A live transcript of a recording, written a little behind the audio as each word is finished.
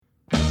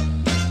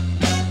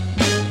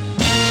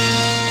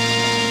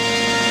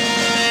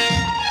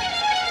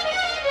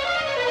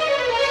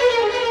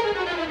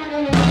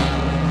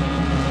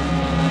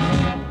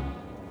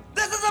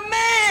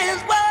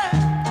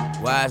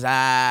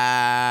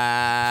That's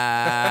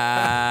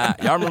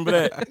y'all remember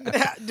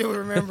that? I do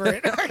remember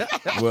it.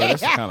 Well,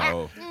 that's kind of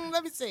old.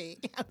 Let me see.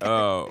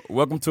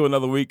 Welcome to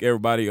another week,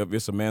 everybody, of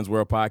It's a Man's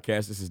World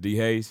podcast. This is D.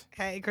 Hayes.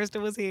 Hey,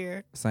 Krista was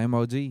here. Same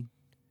OG. In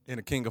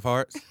the King of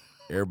Hearts.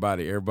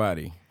 Everybody.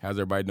 How's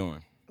everybody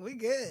doing? We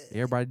good.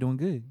 Everybody doing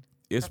good.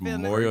 It's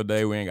Memorial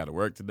Day. We ain't got to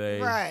work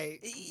today. Right.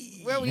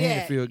 Where we Man,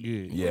 at? it feel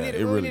good. Yeah, we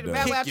it really need a does.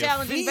 Battle Rap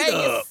Challenge in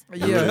Vegas.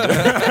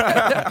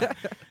 Yeah.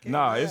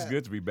 No, it's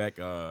good to be back.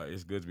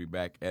 It's good to be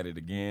back at it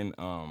again.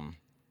 And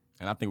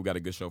I think we got a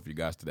good show for you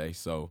guys today.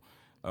 So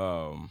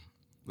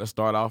let's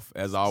start off,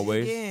 as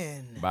always,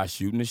 Again. by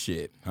shooting the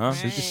shit. Huh?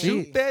 Man.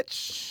 Shoot That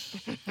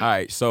All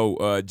right,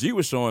 so G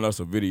was showing us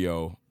a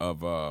video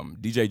of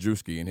DJ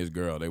Drewski and his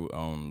girl. They were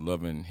on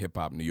Love and Hip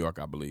Hop New York,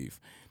 I believe.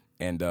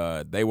 And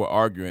they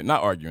were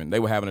they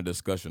were having a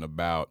discussion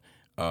about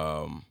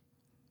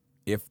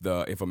if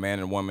a man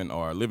and woman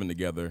are living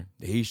together,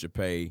 he should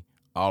pay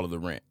all of the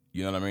rent.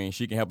 You know what I mean?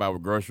 She can help out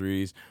with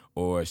groceries,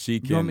 or she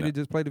can. You want me to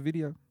just play the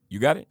video? You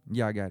got it?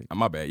 Yeah, I got it.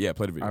 My bad. Yeah,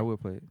 play the video. I will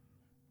play it.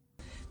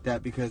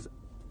 That because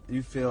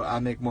you feel I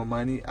make more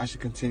money, I should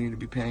continue to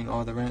be paying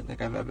all the rent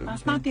like I've ever been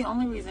That's paying? not the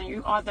only reason.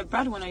 You are the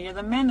breadwinner. You're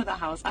the man of the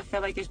house. I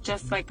feel like it's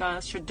just like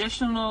a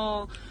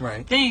traditional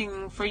Right.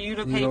 thing for you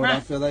to You pay know what I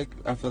rent. feel like?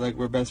 I feel like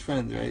we're best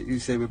friends, right? You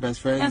say we're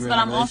best friends. Yes, we're but in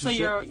a I'm also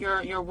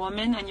relationship. your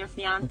woman and your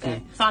fiance.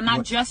 Okay. So I'm not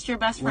What- just your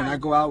best When friend. I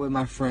go out with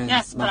my friends,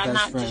 Yes, my but I'm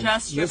best not friends,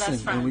 just your listen,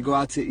 best friend. when we go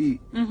out to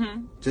eat,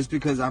 Mm-hmm. just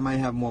because I might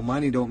have more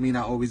money don't mean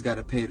I always got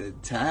to pay the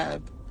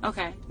tab.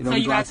 Okay. You know, So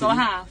we you go out guys to go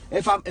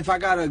eat. half. If I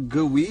got a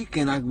good week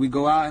and we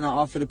go out and I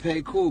offer to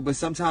pay, cool. But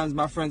sometimes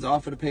my friends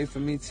offer to pay for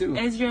me too.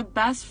 Is your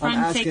best I'm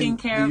friend asking, taking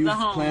do care of you the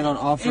home? plan on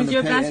offering Is to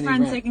your pay best any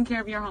friend rent? taking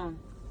care of your home?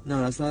 No,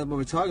 that's not what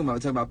we're talking about. We're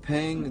talking about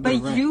paying the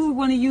But rent. you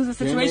want to use a Your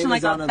situation name like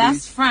is a on the best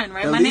lease. friend,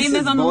 right? The My lease name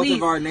is is on the both of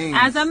lease. our names.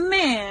 As a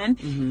man,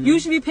 you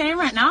should be paying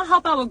rent. Now I'll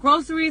help out with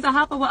groceries. I'll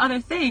help out with other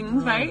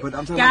things, right? but I'm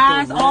talking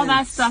Gas, about the all that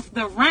rent. stuff.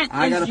 The rent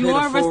I gotta is pay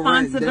your the full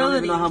rent. responsibility. They don't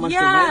even know how much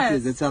yes. the rent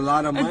is. It's a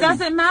lot of money. It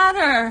doesn't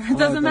matter. It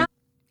doesn't matter.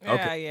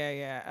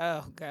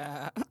 Yeah. Oh,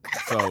 God.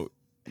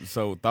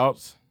 So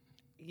thoughts,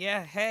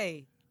 Yeah,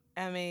 hey.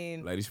 I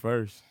mean, ladies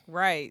first.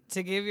 right.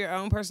 To give your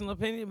own personal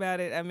opinion about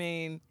it, I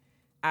mean,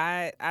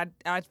 I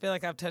feel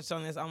like I've touched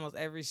on this almost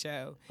every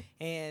show.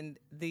 And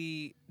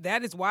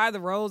that is why the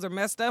roles are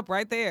messed up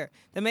right there.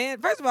 The man,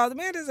 first of all, the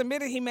man just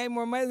admitted he made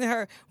more money than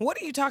her. What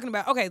are you talking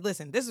about? Okay,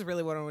 listen, this is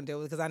really what I want to deal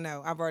with because I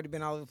know I've already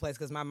been all over the place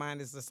because my mind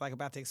is just like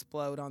about to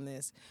explode on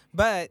this.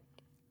 But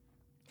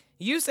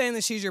you saying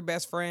that she's your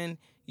best friend,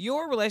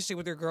 your relationship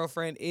with your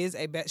girlfriend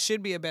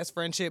should be a best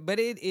friendship, but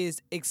it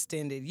is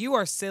extended. You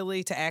are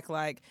silly to act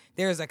like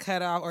there's a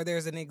cutoff or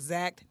there's an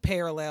exact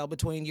parallel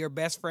between your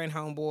best friend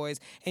homeboys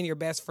and your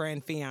best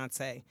friend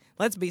fiance.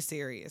 Let's be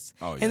serious.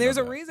 Oh, yeah, and there's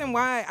no a doubt. reason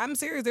why, I'm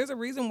serious, there's a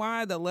reason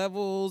why the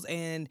levels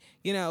and,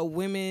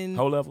 women...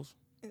 Whole levels.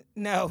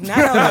 No, not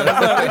whole levels. Look,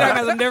 we're talking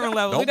about some different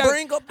levels. Don't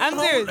bring up the I'm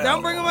whole serious. Don't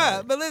level. bring them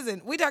up. But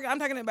listen, I'm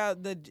talking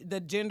about the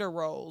gender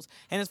roles,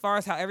 and as far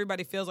as how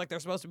everybody feels like they're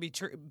supposed to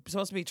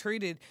be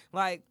treated.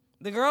 Like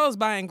the girl's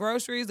buying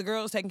groceries, the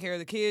girl's taking care of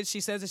the kids. She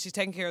says that she's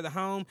taking care of the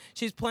home.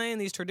 She's playing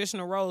these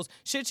traditional roles.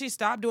 Should she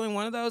stop doing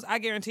one of those? I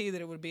guarantee you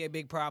that it would be a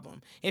big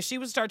problem. If she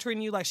would start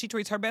treating you like she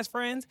treats her best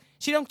friends,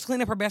 she don't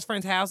clean up her best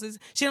friends' houses.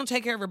 She don't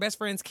take care of her best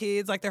friends'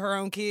 kids like they're her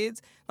own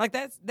kids. Like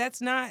that's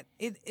not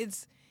it.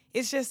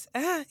 It's just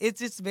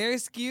very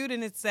skewed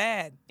and it's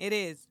sad. It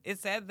is.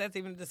 It's sad that's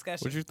even a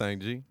discussion. What you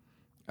think, G?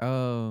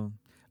 Well,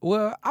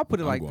 I'll put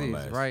it I'm like going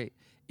this, last. right?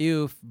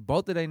 If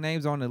both of their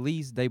names on the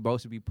lease, they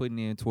both should be putting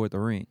in toward the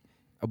rent.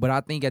 But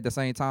I think at the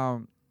same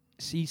time,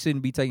 she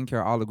shouldn't be taking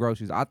care of all the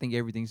groceries. I think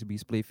everything should be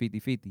split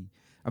 50-50.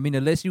 I mean,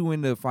 unless you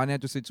in the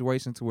financial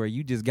situation to where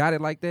you just got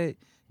it like that,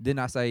 then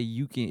I say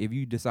you can, if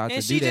you decide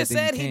and to she do that, just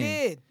then said you he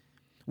can. did.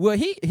 Well,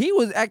 he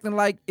was acting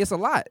like it's a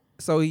lot.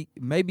 So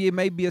maybe it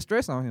may be a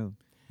stress on him.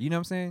 You know what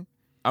I'm saying?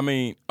 I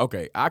mean,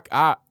 okay,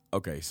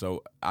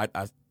 so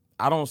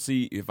I don't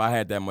see, if I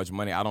had that much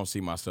money, I don't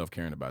see myself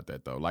caring about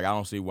that though. Like I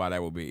don't see why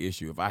that would be an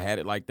issue. If I had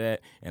it like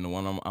that and the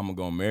one I'm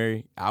gonna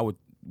marry, I would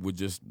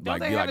just Don't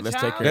like they be have like, a let's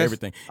take child? care of That's-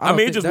 everything. I I don't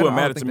mean, it think just that- I wouldn't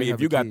don't matter think to they me have if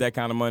a you got kid. that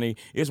kind of money.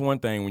 It's one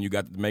thing when you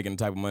got making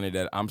the type of money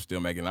that I'm still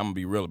making. I'm gonna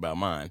be real about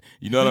mine.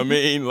 You know what I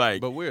mean?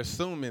 Like But we're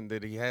assuming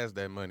that he has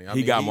that money. I he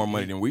mean, got more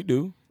money than we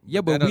do.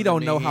 Yeah, but that we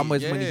don't doesn't know mean how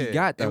much money he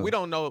got though. And we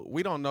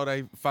don't know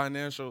they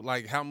financial,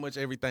 like how much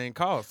everything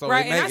costs. So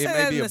Right, it and I may, said it that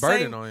may in be the a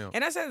burden same, on him.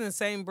 And I said in the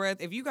same breath,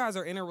 if you guys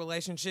are in a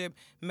relationship,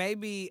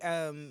 maybe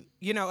a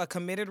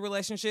committed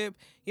relationship,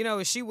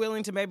 is she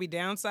willing to maybe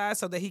downsize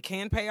so that he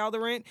can pay all the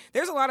rent?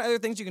 There's a lot of other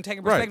things you can take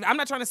in perspective. Right. I'm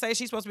not trying to say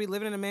she's supposed to be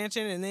living in a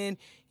mansion and then,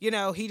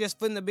 he just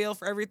footing the bill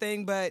for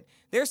everything, but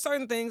there's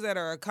certain things that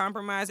are a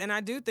compromise, and I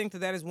do think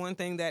that is one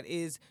thing that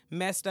is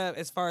messed up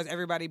as far as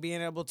everybody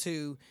being able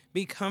to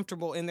be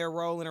comfortable in their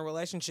role in a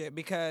relationship,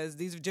 because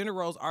these gender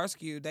roles are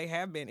skewed. They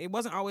have been. It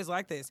wasn't always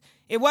like this.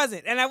 It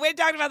wasn't. And we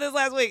talked about this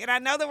last week, and I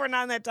know that we're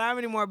not in that time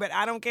anymore, but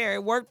I don't care.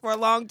 It worked for a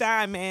long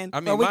time, man. I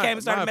mean, but we my- came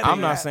and started my messing I'm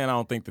it not up. saying I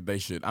don't think that they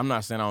should. I'm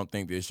not saying I don't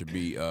think there should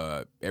be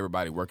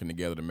everybody working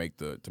together to make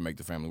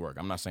the family work.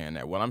 I'm not saying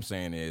that. What I'm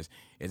saying is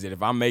that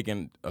if I'm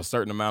making a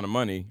certain amount of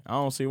money, I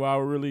don't see why I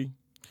would really.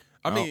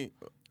 I mean,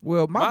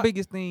 Well, my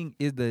biggest thing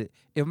is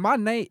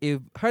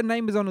if her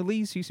name is on the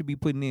lease, she should be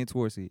putting in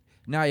towards it.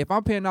 Now, if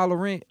I'm paying all the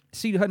rent,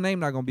 her name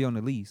not gonna be on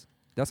the lease.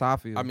 That's how I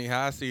feel. I mean,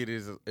 how I see it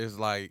is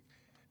like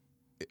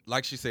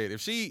she said,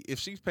 if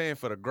she's paying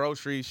for the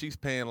groceries, she's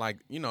paying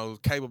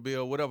cable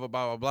bill, whatever,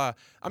 blah blah blah.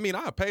 I mean,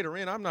 I pay the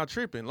rent. I'm not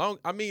tripping.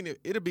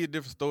 It'll be a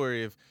different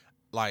story if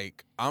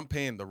like I'm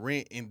paying the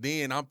rent and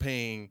then I'm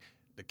paying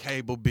the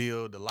cable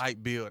bill, the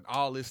light bill, and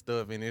all this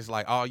stuff, and it's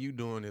like all you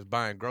doing is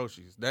buying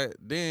groceries. That's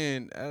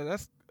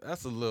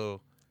a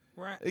little.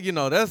 Right.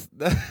 That's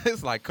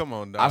it's like, come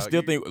on, dog. I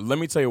still think. Let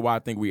me tell you why I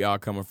think we all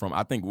coming from.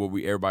 I think what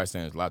everybody's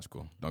saying is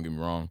logical. Don't get me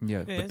wrong.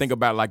 Yeah. But think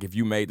about like if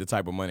you made the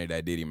type of money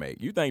that Diddy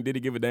make. You think Diddy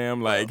give a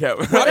damn? Like,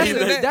 That's a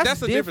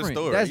different different.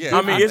 story. That's Yeah,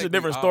 I mean, think it's a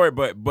different we all- story,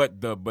 but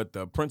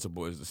the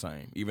principle is the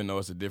same. Even though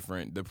it's a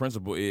different, the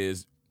principle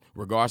is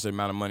regardless of the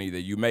amount of money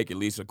that you make, at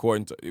least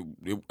according to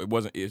it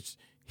wasn't.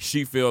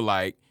 She feel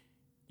like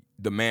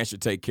the man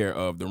should take care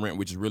of the rent,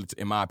 which is really,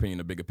 in my opinion,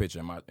 the bigger picture.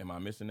 Am I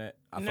missing that?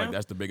 I feel like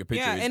that's the bigger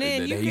picture. Yeah, and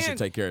then that he should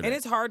take care of and that.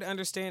 it's hard to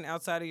understand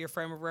outside of your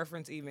frame of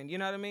reference even. You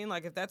know what I mean?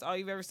 Like if that's all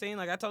you've ever seen,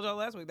 like I told y'all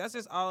last week, that's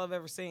just all I've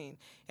ever seen.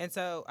 And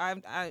so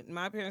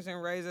my parents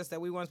didn't raise us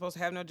that we weren't supposed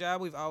to have no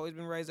job. We've always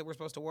been raised that we're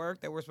supposed to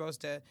work, that we're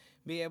supposed to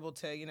be able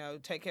to,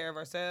 take care of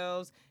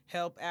ourselves,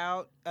 help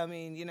out,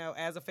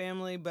 as a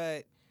family.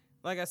 But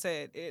like I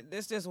said,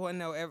 this just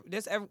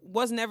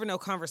was never no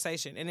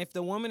conversation. And if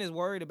the woman is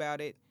worried about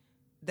it,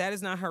 that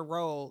is not her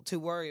role to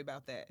worry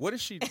about that. What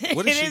is she? It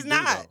What she is do,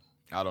 not.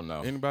 though? I don't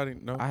know. Anybody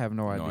know? I have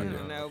no idea. I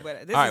don't know,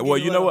 but this All right. is Well,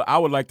 getting you a know little- what? I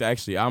would like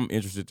to I'm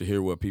interested to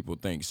hear what people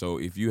think. So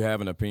if you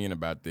have an opinion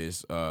about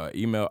this,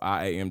 email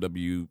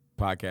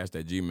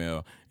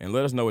iamwpodcast@gmail.com and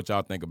let us know what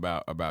y'all think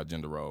about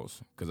gender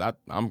roles. Because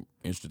I'm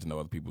interested to know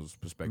other people's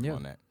perspective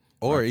on that.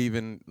 Or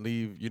even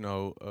leave,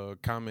 a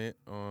comment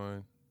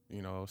on,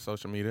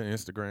 social media,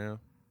 Instagram,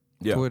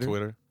 Yeah.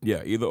 Twitter.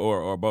 Yeah, either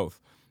or both.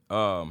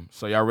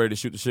 So y'all ready to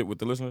shoot the shit with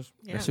the listeners?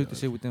 Yeah. Let's shoot the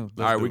shit with them.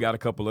 All right, do we it. got a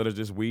couple letters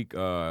this week.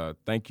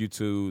 Thank you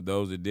to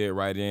those that did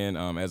write in.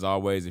 As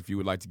always, if you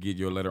would like to get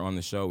your letter on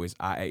the show, it's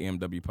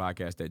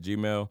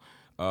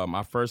iamwpodcast@gmail.com.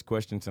 My first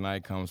question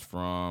tonight comes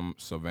from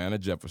Savannah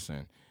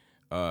Jefferson.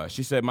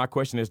 She said, my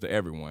question is to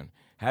everyone.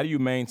 How do you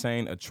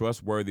maintain a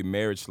trustworthy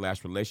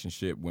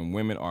marriage/relationship when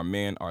women or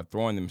men are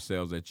throwing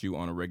themselves at you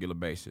on a regular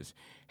basis?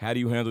 How do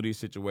you handle these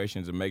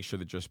situations and make sure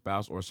that your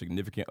spouse or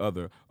significant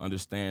other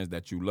understands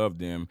that you love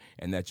them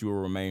and that you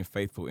will remain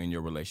faithful in your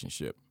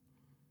relationship?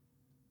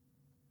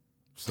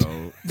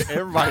 So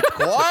Everybody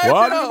quiet.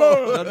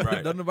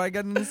 Right. Don't nobody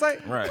got anything to say?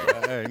 Right.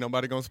 Hey,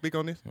 nobody gonna speak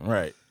on this?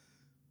 Right.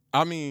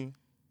 I mean,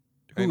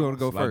 Who gonna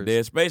go It's like first?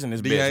 dead space in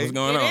this bitch. DA. What's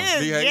going It on? is.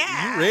 DA,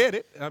 Yeah. you read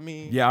it. I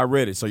mean, Yeah, I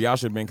read it. So y'all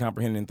should have been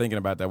comprehending and thinking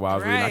about that while I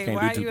was reading. I Right. can't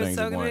Why do two you was things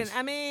at soaking it in? once.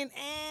 I mean,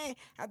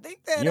 I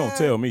think that You don't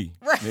tell me.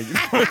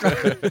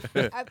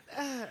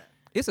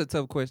 It's a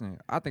tough question.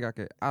 I think I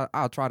could.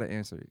 I'll try to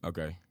answer it.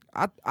 Okay.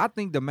 I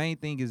think the main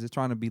thing is just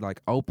trying to be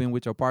like open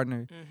with your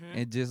partner Mm-hmm.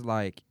 and just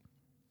like.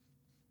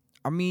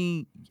 I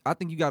mean, I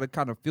think you got to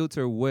kind of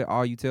filter what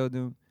all you tell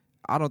them.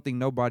 I don't think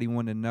nobody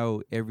want to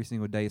know every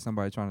single day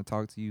somebody trying to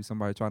talk to you,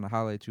 somebody trying to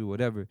holler at you,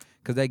 whatever,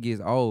 because that gets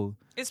old.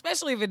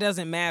 Especially if it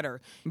doesn't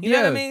matter. You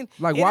know what I mean?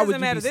 Like, It why doesn't would you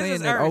matter. be This saying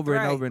is that Earth, over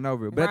and right. over and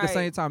over? But at the Right.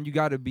 same time, you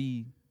got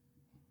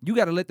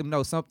to let them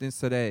know something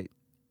so that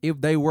if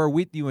they were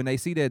with you and they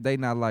see that, they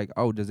not like,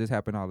 oh, does this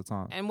happen all the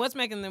time? And what's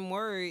making them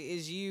worry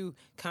is you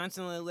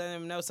constantly letting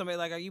them know somebody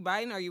like, are you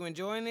biting? Are you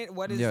enjoying it?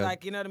 What is Yeah.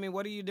 like, you know what I mean?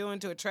 What are you doing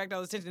to attract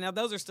all this attention? Now,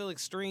 those are still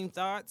extreme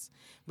thoughts,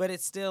 but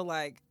it's still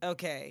like,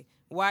 okay,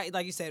 why,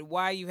 like you said,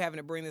 why are you having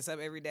to bring this up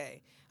every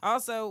day?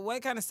 Also,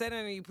 what kind of setting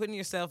are you putting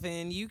yourself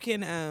in? You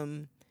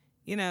can,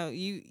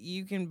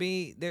 you can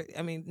be there.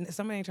 I mean,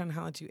 somebody ain't trying to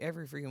holler at you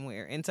every freaking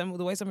where. And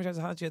the way somebody tries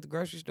to holler at you at the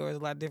grocery store is a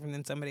lot different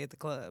than somebody at the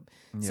club.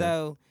 Yeah.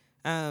 So,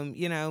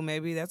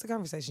 maybe that's a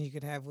conversation you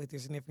could have with your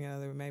significant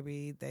other.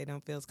 Maybe they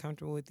don't feel as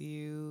comfortable with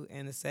you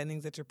and the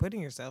settings that you're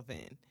putting yourself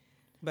in.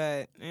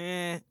 But,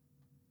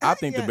 I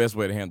think the best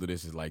way to handle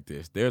this is like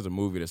this. There's a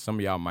movie that some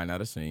of y'all might not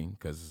have seen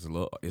because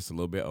it's a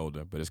little bit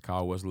older, but it's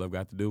called What's Love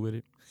Got to Do with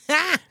It?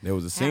 There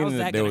was a scene.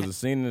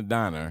 In the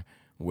diner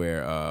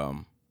where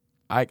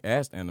Ike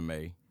asked Anna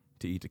Mae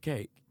to eat the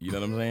cake. You know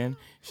what I'm saying?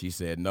 She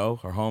said no.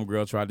 Her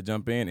homegirl tried to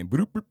jump in and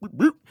bloop, bloop, bloop,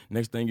 bloop.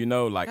 Next thing you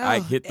know, like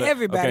Ike hit the.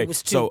 everybody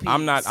was too So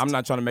I'm not pissed.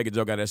 trying to make a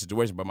joke out of that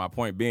situation, but my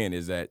point being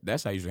is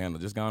that's how you should handle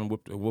it. Just go and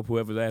whoop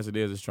whoever's ass it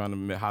is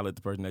trying to holler at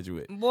the person that you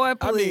with. boy, I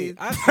please. mean,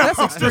 I, That's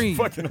extreme.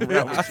 Fucking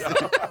around with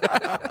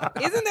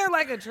y'all. Isn't there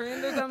like a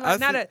trend or something? I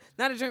Like,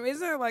 not a trend. Isn't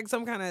there like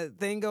some kind of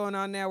thing going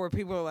on now where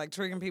people are like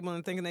tricking people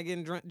and thinking they're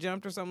getting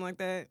jumped or something like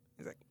that?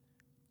 It's like,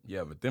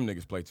 Yeah, but them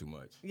niggas play too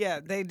much. yeah,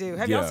 they do.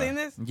 Have y'all Yeah. seen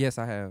this? Yes,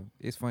 I have.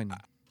 It's funny.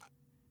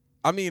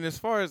 I mean, as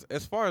far as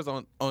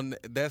on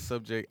that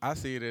subject, I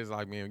see it as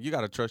like, man, you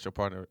got to trust your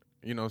partner.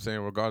 You know what I'm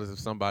saying? Regardless if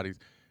somebody's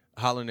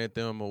hollering at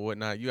them or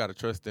whatnot, you got to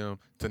trust them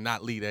to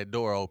not leave that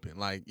door open.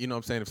 Like, you know what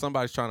I'm saying? If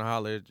somebody's trying to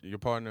holler at your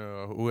partner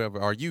or whoever,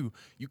 or you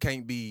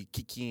can't be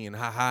kikiing,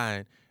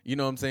 hi-hiing, you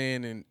know what I'm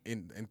saying,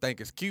 and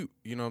think it's cute.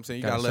 You know what I'm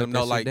saying? You got to let them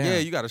know, like, yeah,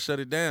 you got to shut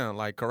it down.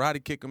 Like,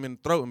 karate kick them in the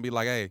throat and be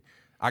like, hey,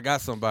 I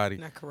got somebody.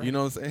 Not correct. You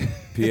know what I'm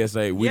saying?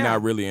 PSA, we're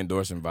not really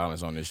endorsing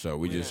violence on this show.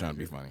 We just trying to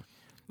be funny.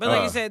 But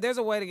like you said, there's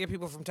a way to get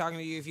people from talking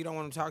to you if you don't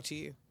want them to talk to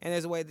you, and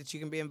there's a way that you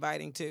can be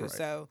inviting too. Right.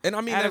 So, and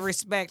I mean, out of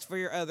respect for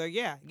your other,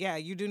 yeah,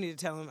 you do need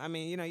to tell them. I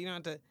mean, you know, you don't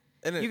have to.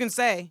 And you can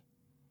say,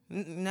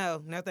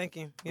 no, thank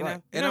you. You know,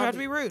 you don't have to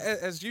be rude.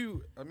 As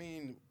you, I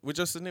mean, with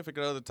your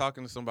significant other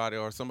talking to somebody,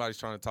 or somebody's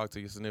trying to talk to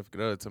your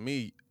significant other, to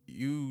me,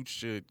 you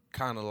should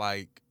kind of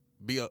like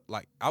be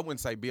like, I wouldn't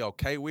say be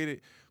okay with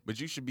it, but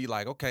you should be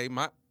like, okay,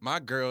 my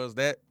girl is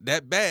that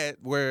bad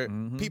where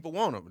people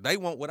want them. They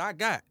want what I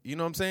got. You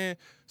know what I'm saying?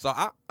 So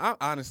I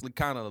honestly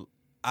kind of,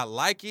 I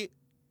like it,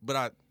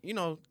 but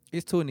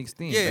it's to an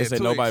extent. Yeah, they say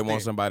nobody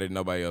wants somebody that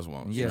nobody else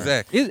wants. Yeah,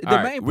 exactly.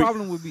 The main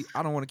problem would be,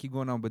 I don't want to keep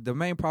going on, but the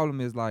main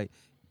problem is like,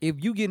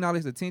 if you getting all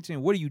this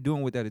attention, what are you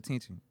doing with that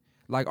attention?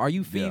 Like, are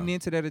you feeding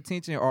into that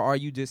attention, or are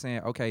you just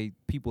saying, okay,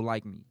 people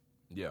like me?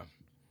 Yeah.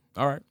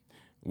 All right.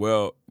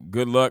 Well,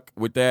 good luck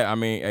with that. I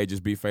mean, hey,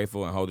 just be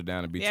faithful and hold it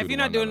down and be true. Yeah, if you're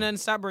not doing nothing,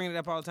 stop bringing it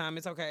up all the time.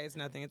 It's okay. It's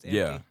nothing. It's empty.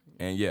 Yeah,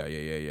 and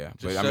yeah.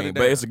 Just But I mean,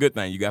 but it's a good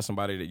thing. You got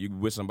somebody that you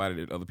with somebody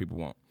that other people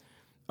want.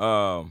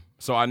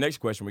 So our next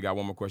question, we got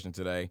one more question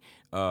today,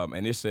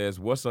 and it says,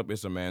 "What's up?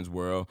 It's a man's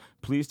world.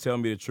 Please tell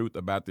me the truth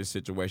about this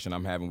situation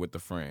I'm having with a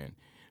friend.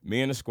 Me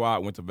and the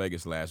squad went to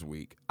Vegas last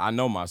week. I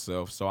know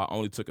myself, so I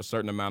only took a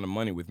certain amount of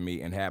money with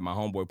me and had my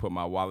homeboy put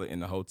my wallet in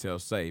the hotel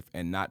safe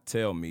and not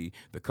tell me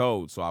the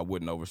code so I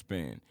wouldn't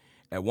overspend.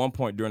 At one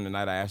point during the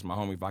night, I asked my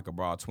homie if I could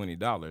borrow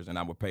 $20 and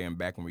I would pay him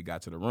back when we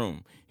got to the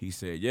room. He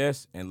said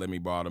yes and let me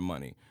borrow the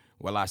money.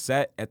 Well, I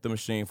sat at the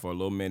machine for a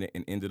little minute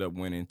and ended up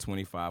winning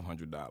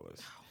 $2,500.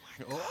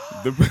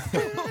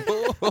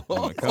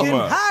 Come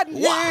on.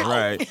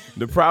 Right.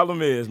 The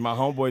problem is my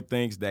homeboy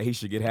thinks that he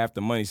should get half the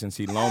money since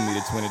he loaned me the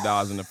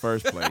 $20 in the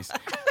first place.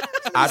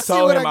 I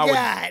told him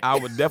I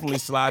would definitely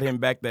slide him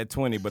back that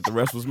 20, but the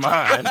rest was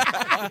mine.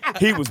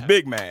 He was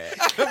big mad.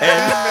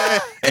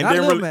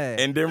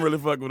 And didn't really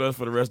fuck with us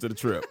for the rest of the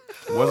trip.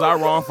 Was I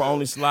wrong for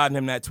only sliding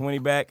him that 20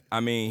 back? I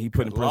mean, he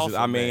put in parentheses.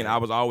 I mean, I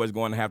was always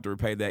going to have to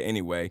repay that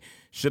anyway.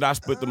 Should I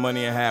split the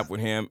money in half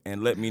with him?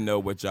 And let me know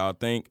what y'all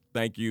think.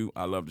 Thank you.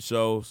 I love the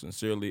show.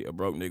 Sincerely, a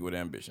broke nigga with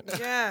ambition.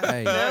 Yeah.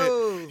 Hey.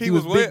 No. He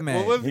was big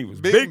mad. He was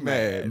big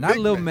mad. Not a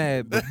little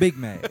mad, but big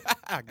mad.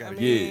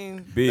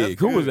 Big.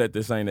 Who was at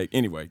this? Ain't that?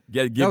 Anyway,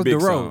 get that was big the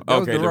song.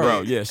 Road. Okay, the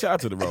road. Yeah, shout out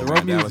to the road. The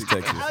Road Dallas, music.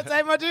 Texas. I'll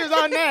take my juice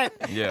on that.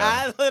 Yeah.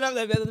 I lit up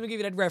that. Let me give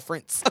you that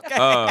reference.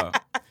 Okay.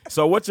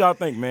 So what y'all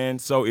think, man?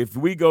 So if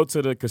we go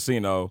to the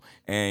casino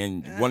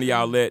and one of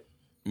y'all let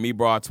me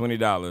borrow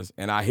 $20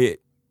 and I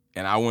hit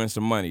and I win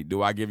some money,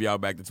 do I give y'all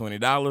back the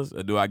 $20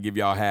 or do I give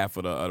y'all half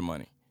of the other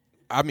money?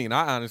 I mean,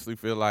 I honestly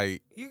feel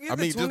like, I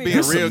mean, just $20.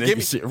 being real, give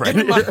me shit right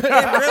give me here.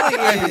 It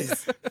really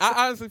is.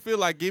 I honestly feel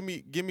like give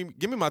me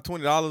my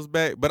 $20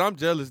 back, but I'm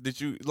jealous that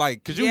you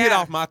cause you hit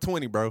off my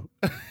 20, bro.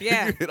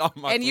 Yeah. You hit off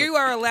my and 20. you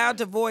are allowed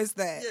to voice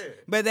that. Yeah.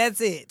 But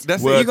that's it.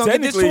 That's Well, it. You're going to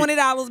get this technically-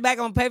 $20 back. I'm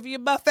going to pay for your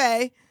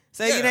buffet.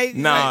 So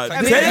Nah,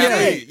 I mean,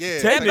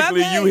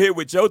 technically that you hit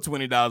with your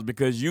 $20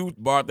 because you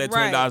borrowed that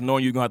 $20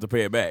 knowing you're going to have to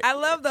pay it back. I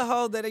love the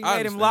whole that you I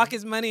made him understand. lock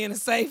his money in a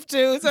safe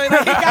too. So he's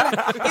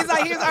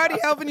like he's already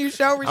helping you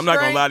show restraint. I'm not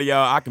going to lie to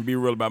y'all. I can be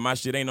real about my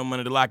shit. Ain't no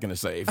money to lock in the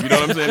safe. You know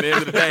what I'm saying? At the end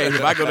of the day,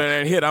 if I go there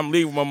and hit, I'm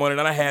leaving with more money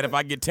than I had if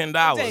I get $10.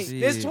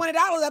 There's $20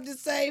 up the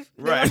safe.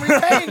 Right. I'm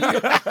repaying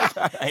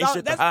you. Ain't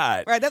shit to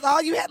hide. Right. That's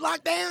all you had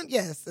locked down.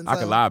 Yes. And I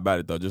so, can lie about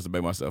it though, just to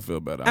make myself feel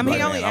better. I mean, he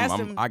like, only man, asked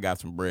him- I got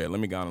some bread. Let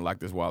me go and lock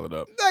this wallet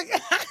up.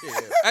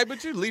 Hey,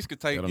 but you at least could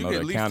take. I don't You know could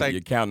that at least take.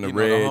 you're counting the you know,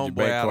 red, your homeboy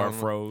bank out card on-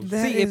 froze.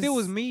 See, if it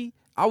was me,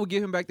 I would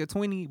give him back the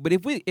 20. But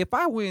if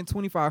I win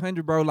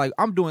 $2,500, bro, like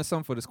I'm doing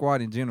something for the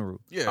squad in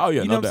general. Yeah. Oh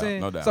yeah, You no know what doubt, I'm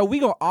saying? no doubt. So we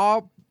gonna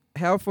all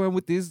have fun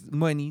with this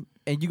money,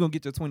 and you gonna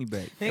get your 20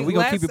 back, and we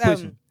gonna keep it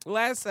pushing.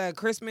 Last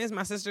Christmas,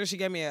 my sister, she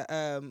gave me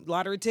a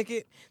lottery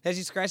ticket that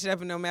she scratched it up,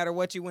 and no matter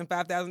what, you win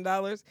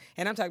 $5,000.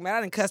 And I'm talking about,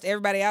 I done cussed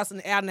everybody else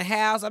out in the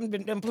house. I've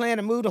been planning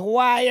to move to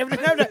Hawaii. No,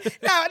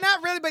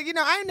 not really, but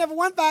I ain't never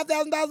won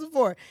 $5,000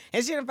 before.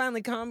 And she done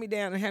finally calmed me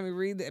down and had me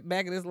read the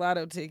back of this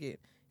lotto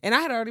ticket. And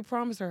I had already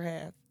promised her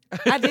half.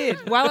 I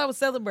did while I was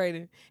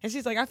celebrating. And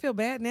she's like, I feel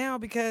bad now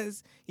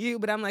because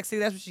but I'm like, see,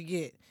 that's what you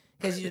get.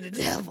 Because you're the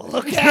devil,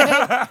 okay?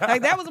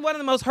 Like, that was one of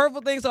the most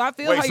hurtful things. So I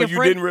feel Wait, how so your you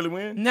friend... didn't really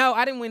win? No,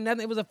 I didn't win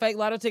nothing. It was a fake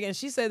lotto ticket. And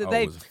she said that Oh,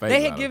 it was a fake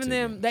they had lotto given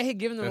ticket.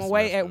 them That's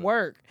away messed at up.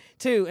 work,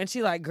 too. And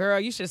she like, girl,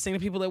 you should have seen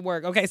the people at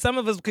work. Okay, some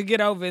of us could get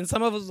over it, and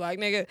some of us was like,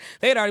 nigga,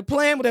 they had already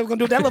planned what they were going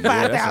to do. That was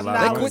Yeah, that's a lot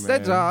of $5,000. money, quit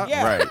that man. job.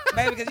 Yeah, Right.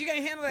 baby, because you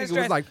can't handle that Nigga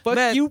stress. was like, fuck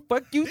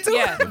But- you too.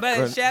 Yeah,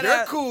 but shout You're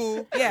out.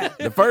 cool. Yeah.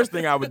 The first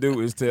thing I would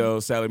do is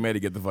tell Sally Mae to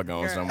get the fuck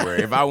on somewhere.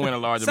 If I win a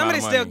large Somebody amount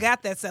of money. still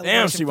got that celebration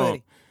Damn, she footy.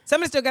 won't.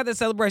 Somebody still got that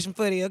celebration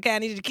footy. Okay, I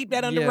need you to keep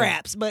that under Yeah.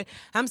 wraps. But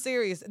I'm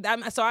serious.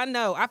 So I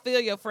know. I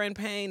feel your friend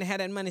pain to have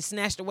that money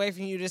snatched away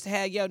from you. Just to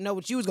have know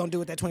what you was gonna do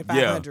with that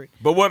 $2,500.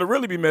 But what'll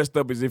really be messed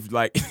up is if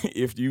like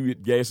if you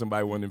gave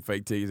somebody one of them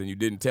fake teas and you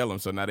didn't tell them,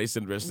 so now they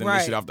sending this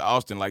Right. shit off to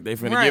Austin like they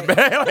finna Right. get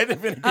back. Like they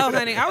finna get Oh, back.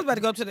 honey, I was about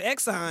to go up to the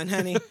Exxon,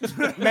 honey.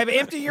 Baby,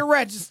 empty your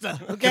register.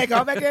 Okay,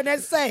 go back there in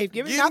that safe.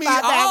 Give me Give my me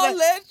 $5,000. all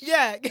that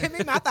Yeah, give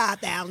me my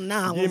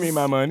 $5,000. Give me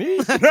my money.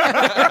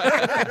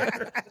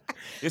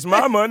 It's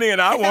my money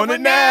and I want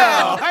it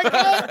now.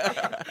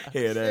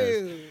 Head ass.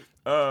 Dude,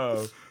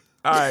 All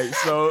right,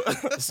 so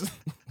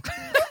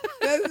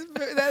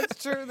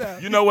that's true though.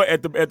 you know what?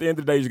 At the end of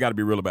the day, you just got to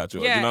be real about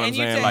yours. Yeah, you know what I'm and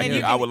you saying? can- Like and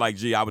you I can- would like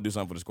G. I would do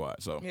something for the squad.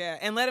 So Yeah,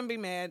 and let him be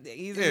mad.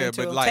 He's Yeah,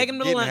 into but it. like Take him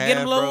to getting lunch. Get him a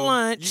half, little bro.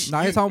 lunch.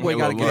 Nah, his homeboy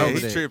got to get Yeah, over He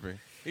that. tripping.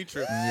 He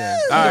tripping. Yeah.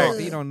 All right.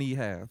 He don't need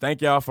half.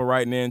 thank y'all for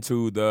writing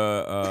into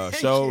the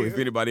show. If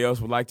anybody else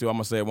would like to, I'm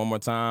going to say it one more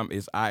time.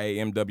 It's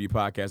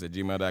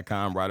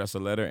iamwpodcast@gmail.com. Write us a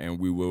letter, and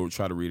we will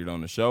try to read it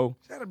on the show.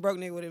 Shout out a broke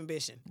nigga with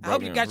ambition. I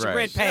Broke hope you got nigga, your right.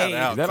 red Shout page.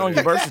 out. Is that on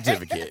your birth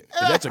certificate?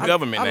 Is that your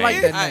government I name?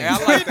 like that I name.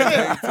 like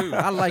that name too.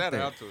 I like Shout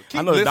that. out to it. I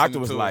Keep know the doctor listening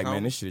was to like, it,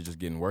 man, homie. this shit is just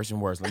getting worse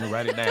and worse. Let me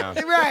write it down.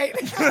 Right.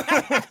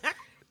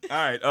 All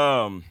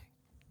right.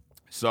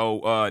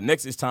 So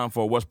next it's time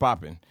for What's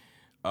Poppin'.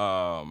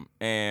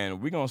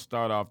 And we're gonna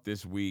start off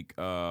this week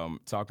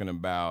talking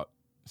about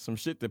some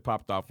shit that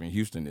popped off in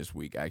Houston this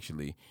week,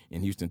 actually,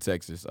 in Houston,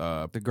 Texas.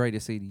 The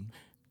greatest city.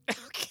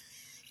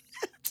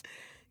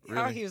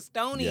 Y'all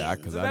Houstonians. Yeah,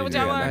 'cause Is I that what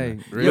didn't y'all hear are? Hey,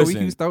 nothing. yeah, we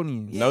Listen,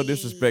 Houstonians. No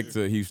disrespect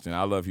to Houston.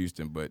 I love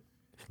Houston, but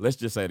let's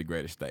just say the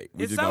greatest state.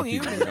 We It's just so gonna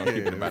keep humid. it, we gonna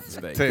keep it about the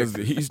state. Because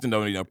Houston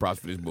don't need no props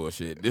for this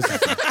bullshit. This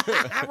is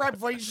Right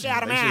before you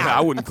shout him I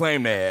out. wouldn't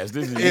claim that ass.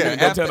 This is Yeah,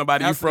 don't tell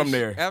nobody you after from the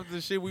there. After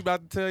the shit we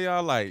about to tell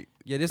y'all, like,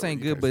 Yeah, this ain't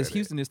you good, can't but say that.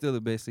 Houston is still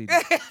the best city.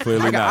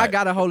 Clearly I not.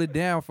 gotta hold it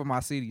down for my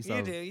city. So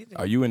You do. You do.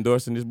 Are you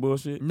endorsing this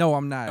bullshit? no,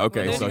 I'm not.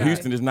 Okay, Well, so there you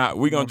Houston is not.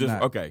 We're gonna I'm just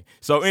not. okay.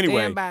 So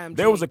anyway, Stand by 'em,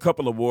 there G. was a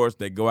couple awards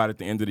that go out at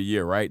the end of the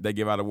year, right? They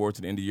give out awards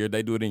at the end of the year.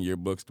 They do it in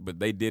yearbooks, but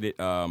they did it.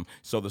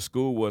 So the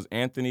school was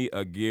Anthony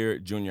Aguirre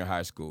Junior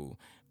High School,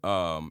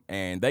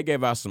 and they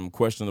gave out some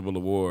questionable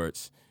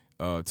awards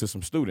to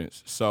some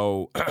students.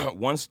 So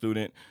one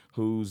student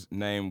whose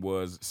name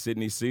was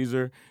Sydney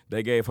Caesar,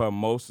 they gave her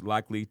most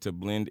likely to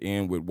blend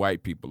in with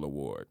white people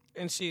award.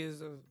 And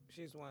she's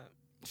what?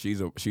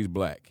 She's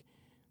black.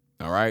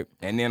 All right.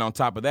 And then on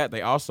top of that,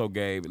 they also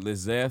gave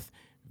Lizeth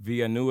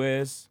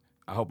Villanuez.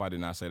 I hope I did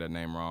not say that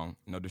name wrong.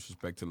 No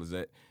disrespect to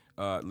Lizeth.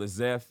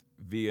 Lizeth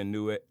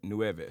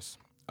Villanuez.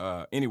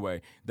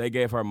 Anyway, they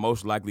gave her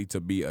most likely to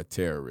be a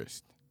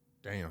terrorist.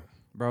 damn.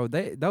 Bro,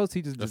 those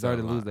teachers deserve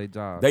to not a lot. lose their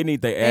job. They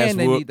need their ass And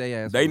they whooped. need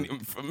their ass They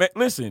whooped.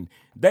 listen.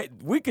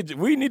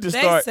 We need to They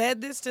start. said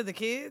this to the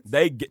kids?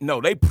 They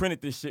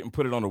printed this shit and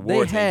put it on They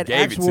awards had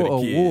and gave it to the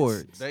actual kids.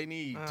 awards. They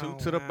need Oh, two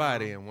to the wow.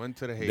 body and one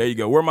to the head. There you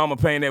go. Where mama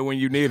paying that when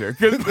you need her?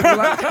 Because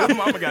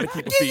mama got to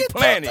keep her feet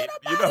planted.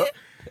 You know.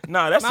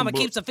 Nah, that's Mama some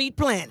bull- keeps her feet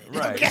planted.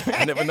 Right.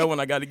 I never know when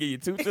I got to give you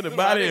two to the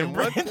body and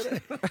one one.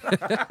 to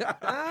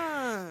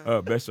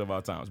the Best show of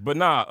all times. But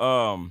nah,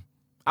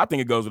 I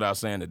think it goes without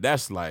saying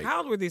that's like How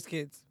old were these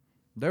kids?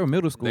 They were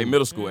middle school. they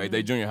middle school age,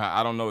 they junior high.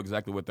 I don't know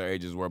exactly what their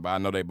ages were, but I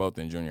know they both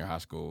in junior high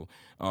school.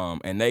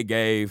 And they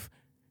gave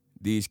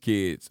these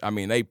kids. I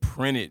mean, they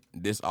printed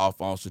this off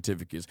on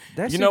certificates.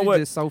 That you shit know is what?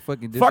 just so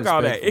fucking Fuck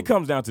all that. disrespectful. It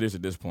comes down to this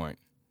at this point.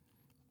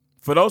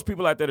 For those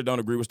people out there that don't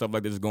agree with stuff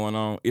like this is going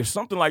on, if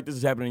something like this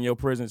is happening in your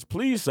prisons,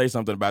 please say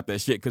something about that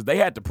shit because they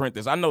had to print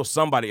this. I know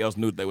somebody else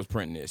knew they was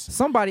printing this.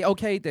 Somebody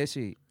okayed that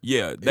shit.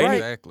 Yeah, they Right.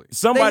 Exactly.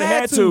 somebody They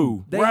had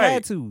to. They right.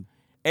 had to.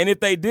 And if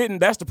they didn't,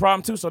 that's the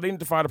problem too. So they need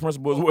to fire the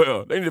principal as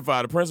well. They need to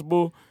fire the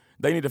principal.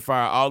 They need to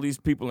fire all these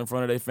people in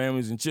front of their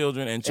families and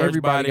children and church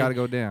Everybody body. got to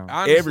go down.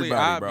 Honestly, Everybody,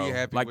 I'd bro. be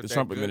happy Like with the that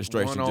Trump good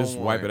administration, just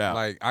one-on-one. wipe it out.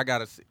 Like I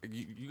gotta,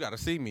 you gotta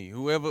see me.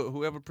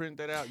 Whoever printed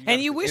that out. And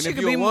gotta you see- wish and you if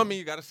could you're be a more- woman,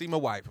 you gotta see my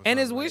wife. or And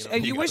something, wish, you know?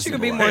 you wish you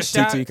could be Right. more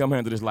shocked. TT, come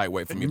handle this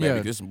lightweight for me, baby. Yeah.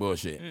 This is some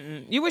bullshit.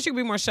 You wish you could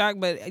be more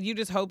shocked, but you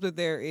just hope that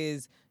there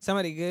is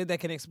somebody good that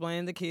can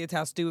explain to kids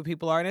how stupid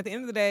people are. And at the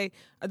end of the day,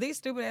 these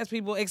stupid ass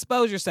people,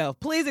 expose yourself.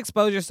 Please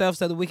expose yourself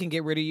so that we can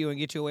get rid of you and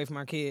get you away from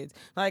our kids.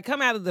 Like,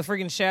 come out of the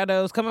freaking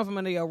shadows, come up from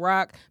under your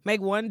rock,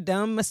 make one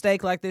dumb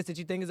mistake like this that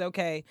you think is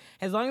okay.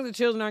 As long as the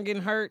children aren't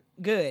getting hurt,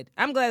 good.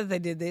 I'm glad that they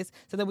did this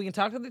so that we can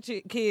talk to the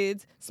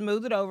kids,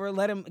 smooth it over,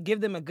 give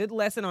them a good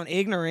lesson on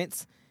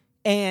ignorance,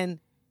 and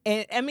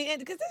I mean,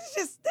 because this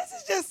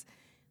is just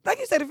like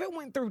you said. If it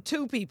went through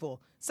two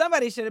people,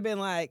 somebody should have been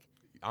like.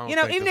 I don't You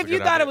know, think even that's if a you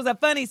good thought idea. it was a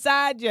funny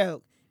side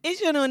joke, it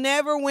should have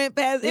never went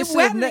past. It should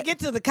went ne- to get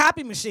to the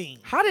copy machine.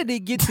 How did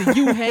it get to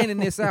you handing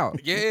this out?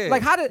 Yeah.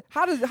 Like how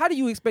do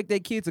you expect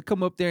that kid to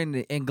come up there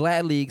and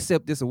gladly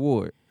accept this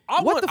award? I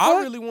What want- the fuck?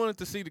 I really wanted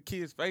to see the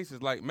kids'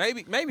 faces. Like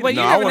maybe. Well, No,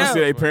 you I never want to know. see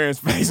their parents'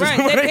 faces. Right,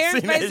 when their they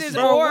parents' see that faces shit.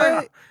 Bro, or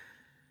what?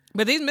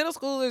 But these middle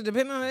schoolers,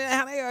 depending on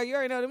how they are, you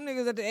already know them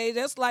niggas at the age,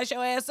 they'll slice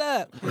your ass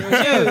up.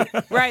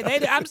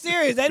 Right. I'm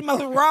serious. They the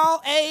most raw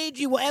age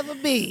you will ever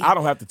be. I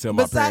don't have to tell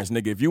my Besides- parents,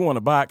 nigga, if you want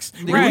to box,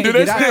 we Right. can do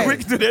Get that out shit. there. We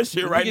can do that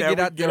shit right can now. get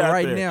out there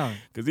right now.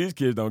 Because these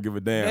kids don't give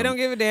a damn. They don't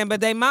give a damn,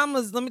 but they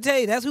mamas, let me tell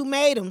you, that's who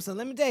made them. So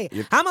let me tell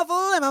you, I'm a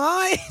fool and my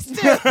mama is too.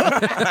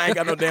 I ain't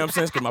got no damn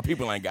sense because my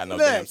people ain't got no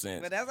damn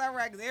sense. But that's all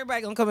right, because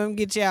everybody going to come and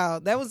get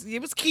y'all.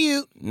 It was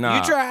cute. Nah,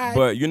 You tried.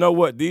 but you know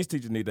what? These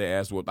teachers need their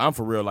ass whooped. I'm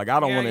for real. Like, I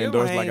don't Yeah, want to you're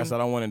endorse, like I lame. said, I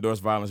don't want to endorse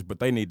violence, but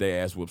they need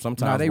their ass whooped.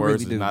 Sometimes they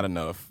words really is do. not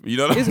enough. You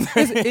know what I'm saying?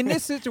 It's, in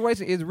this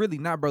situation, it's really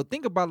not, bro.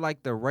 Think about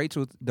like the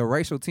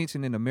racial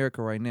tension in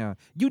America right now.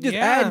 You just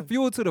Yeah. adding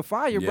fuel to the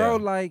fire, bro.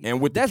 Yeah. Like,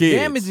 And with the that's kids.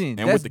 damaging.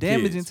 And That's with the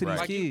damaging kids, to these right.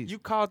 Like kids. you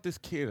called this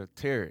kid a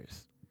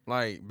terrorist,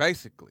 like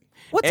basically.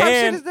 What type of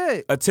shit And is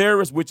that? a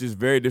terrorist, which is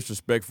very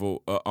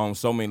disrespectful on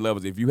so many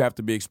levels. If you have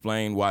to be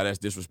explained why that's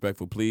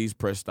disrespectful, please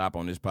press stop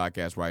on this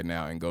podcast right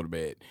now and go to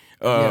bed.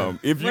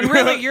 If you When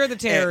really you're the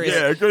terrorist.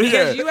 Yeah,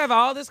 because you have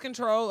all this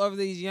control over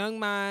these young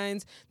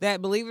minds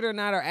that, believe it or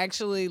not, are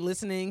actually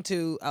listening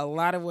to a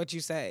lot of what you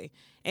say.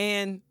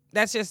 And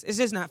it's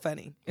just not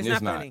funny. It's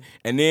not funny.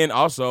 And then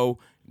also,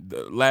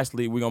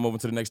 lastly, we're going to move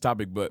into the next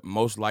topic, but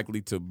most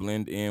likely to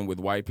blend in with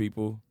white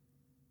people.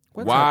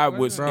 Why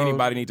would bro?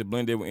 anybody need to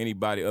blend in with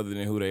anybody other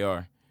than who they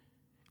are?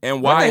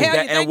 And What why the is hell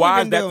that? you And think why we've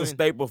is been that the doing?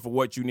 staple for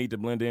what you need to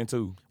blend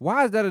into?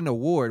 Why is that an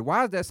award?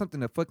 Why is that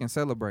something to fucking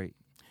celebrate?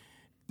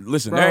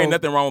 Listen, Bro, there ain't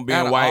nothing wrong with being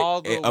Out of white.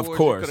 all the Of awards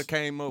course, you could have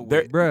came up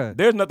There- with. Bruh.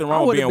 there's nothing I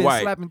wrong with would have being been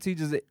white. slapping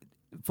teachers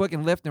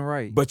fucking left and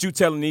right. But you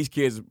telling these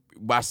kids,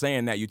 by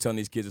saying that, you telling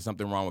these kids there's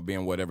something wrong with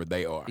being whatever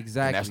they are.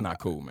 Exactly. And that's not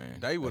cool, man.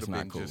 They would That's have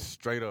not been cool. just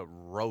straight up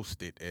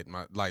roasted at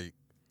my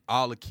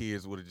all the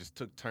kids would have just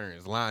took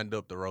turns, lined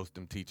up to roast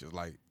them teachers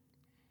like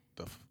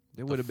the.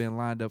 They would have been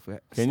lined up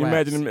for Can you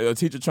slaps. imagine a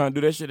teacher trying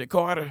to do that shit at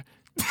Carter?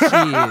 Shit.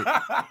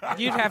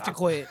 You'd have to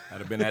quit. That'd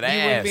have been that You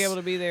ass. wouldn't be able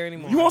to be there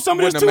anymore. You want some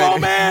of this too, Wouldn't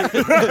old man?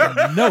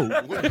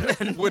 No.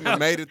 Wouldn't have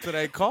made it to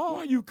their call.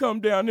 Why you come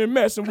down there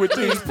messing with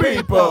these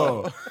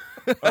people?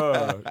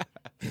 All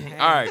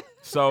right.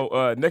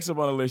 So next up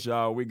on the list,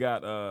 y'all, we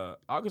got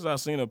August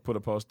Alsina put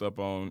a post up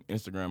on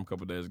Instagram a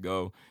couple days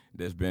ago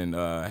that's been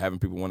having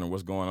people wondering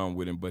what's going on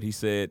with him. But he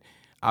said,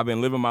 I've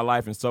been living my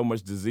life in so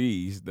much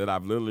disease that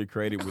I've literally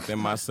created within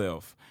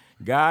myself.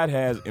 God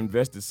has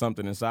invested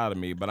something inside of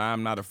me, but I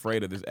am not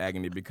afraid of this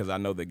agony because I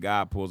know that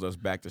God pulls us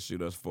back to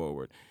shoot us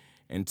forward.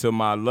 And to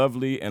my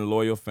lovely and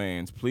loyal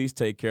fans, please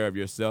take care of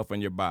yourself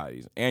and your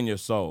bodies and your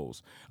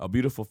souls. A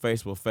beautiful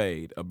face will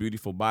fade. A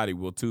beautiful body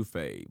will too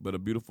fade. But a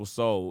beautiful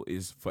soul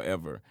is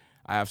forever.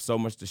 I have so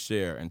much to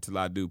share. Until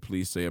I do,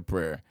 please say a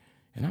prayer.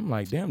 And I'm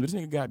like, damn, this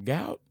nigga got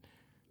gout?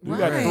 You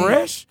got Right.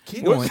 thresh?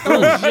 going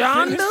through it.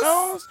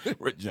 Jaundice?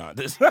 Rick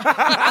Jaundice.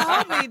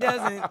 I hope he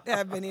doesn't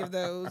have any of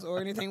those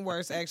or anything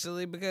worse,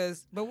 actually, but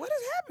what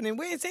is happening?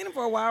 We ain't seen him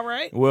for a while,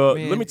 right? Well,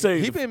 Man, let me tell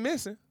you. He been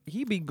missing.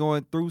 He be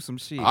going through some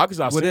shit. August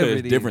Alsina whatever is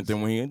it different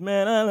than when he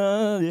man. I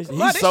love this.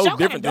 Lord, He's this so show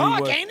different kinda than he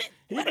dark, was. ain't it?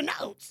 What are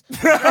notes?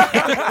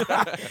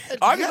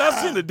 August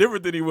Alsina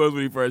different than he was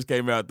when he first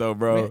came out, though,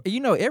 bro. Man, you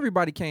know,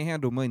 everybody can't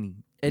handle money.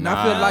 And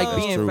I feel like Nah,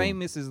 being true.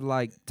 famous is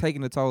like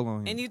taking a toll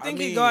on him. And you I think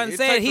mean, he go out and it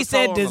said takes he a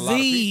said toll on a lot of people.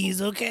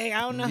 disease, okay?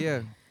 I don't know.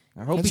 Yeah.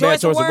 I hope he, Bad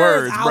Choice of choice of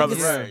words, words,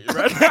 brother. August.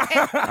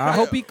 Right. I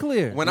hope he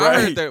clear. When I Right.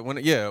 heard that,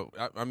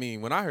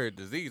 when I heard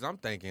disease, I'm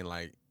thinking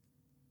like,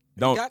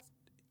 Don't.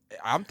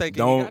 I'm thinking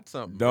Don't- he got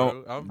something.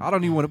 don't- Bro. I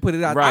don't even want to put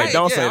it out Right, there.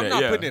 don't say I'm that,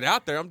 not yeah. putting it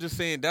out there. I'm just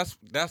saying that's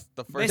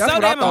the first. They That's so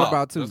what I damn thought emo-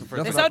 about too. That's the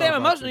first That's They're what so I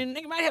damn thought about,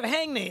 emotional. Nigga might have a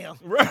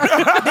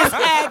hangnail. This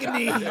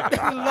agony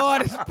the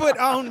Lord has put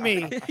on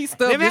me. too. He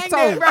stubbed Them his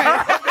hangnails, toe.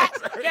 right?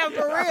 Yeah,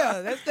 for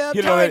real. That's the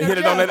Hit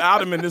it on that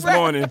Alderman this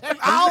morning. That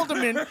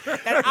Alderman.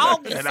 That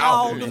August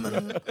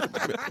Alderman.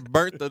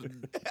 burnt the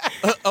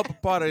upper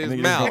part of his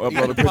Nigga mouth. gonna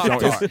upload a eating picture on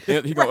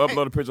Pop-Tart. he gonna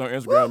upload a picture on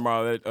Instagram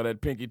tomorrow of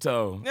that pinky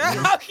toe.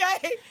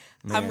 Okay.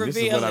 Man, I'm this is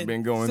revealing. what I've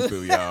been going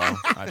through, y'all.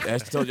 I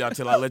told y'all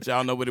till I let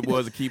y'all know what it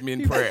was to keep me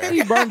in prayer.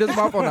 He burned his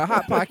mouth on a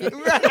hot pocket.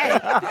 Right.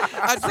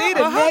 I see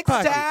the a hot next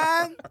pocket.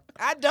 time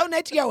I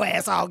donate to your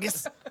ass,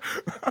 August.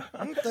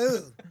 I'm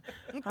through.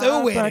 I'm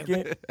through with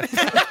it.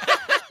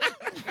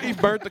 He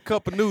burnt a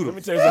cup of Let me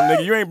noodles. tell you something,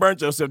 nigga. You ain't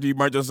burnt yourself till you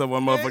burnt yourself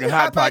on a motherfucking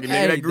hot pocket, nigga.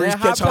 Hey, That grease that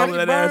hot catch all of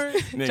pocket that ass.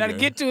 burn. Nigga. Try to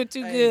get to it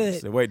too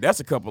good. Said, wait, that's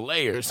a couple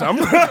layers.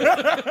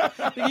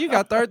 You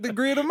got third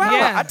degree of the mouth.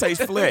 Yeah. I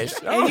taste flesh.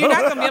 And you're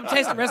not gonna be able to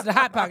taste the rest of the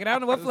hot pocket. I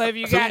don't know what flavor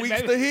you 2 got.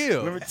 weeks baby. to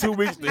heal. Let me 2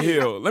 weeks to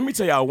heal. Let me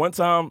tell y'all, one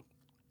time,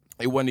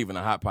 it wasn't even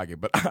a hot pocket,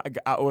 but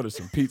I ordered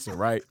some pizza,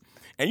 right?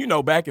 And you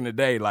know, back in the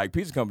day, like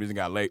pizza companies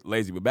got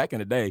lazy, but back in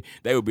the day,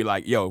 they would be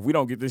like, yo, if we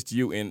don't get this to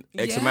you in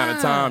X amount of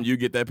Yeah. time, you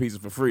get that pizza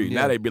for free.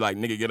 Yeah. Now they be like,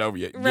 nigga, get over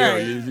it. Right. Yeah,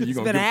 you're It's going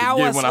to been an get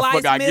hour, it when I fuck,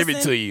 slice I give it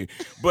missing. to you.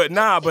 But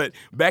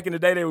back in the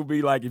day, they would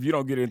be like, if you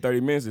don't get it in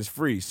 30 minutes, it's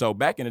free. So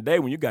back in the day,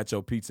 when you got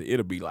your pizza,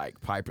 it'll be like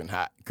piping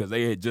hot because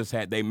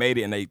they made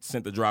it and they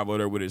sent the driver over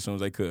there with it as soon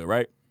as they could,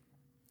 right?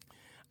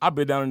 I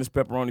bit down on this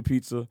pepperoni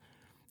pizza,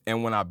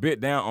 and when I bit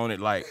down on it,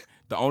 like,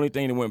 the only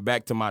thing that went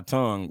back to my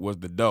tongue was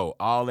the dough.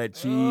 All that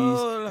cheese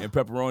and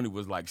pepperoni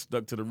was like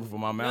stuck to the roof of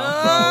my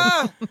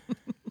mouth, bro.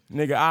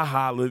 Nigga, I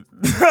hollered.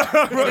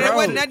 There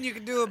wasn't nothing you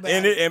could do about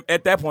And, it. and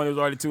at that point, it was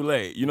already too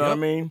late. You know what I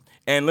mean?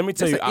 And let me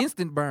tell It's you, an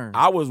instant burn.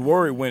 I was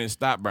worried when it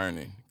stopped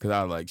burning because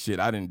I was like, shit,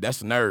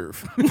 that's a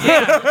nerve. You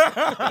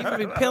could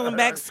be peeling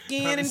back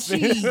skin and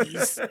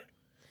cheese.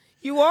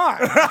 You are.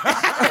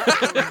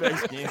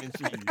 Skin and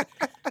cheese.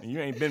 And you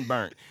ain't been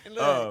burnt.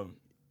 Oh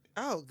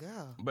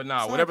God. But nah,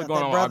 Sorry whatever's about going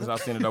that, on with brother.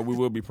 Arkansas Senator, we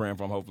will be praying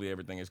for him. Hopefully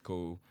everything is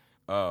cool.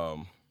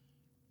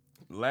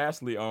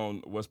 Lastly,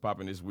 on what's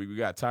popping this week, we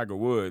got Tiger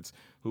Woods,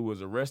 who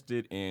was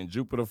arrested in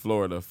Jupiter,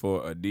 Florida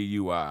for a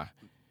DUI.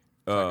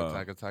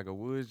 Tiger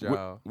Woods,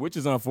 y'all. Which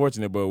is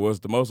unfortunate, but what's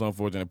the most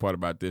unfortunate part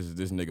about this is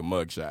this nigga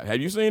mugshot.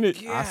 Have you seen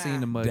it? Yeah. I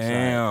seen the mugshot.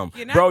 Damn,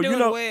 You're not bro, doing you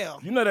know, well.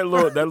 you know that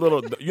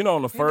little, you know,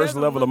 on the first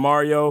doesn't level look- of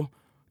Mario,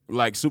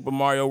 like Super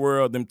Mario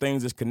World, them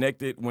things is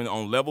connected when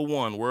on level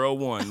 1, world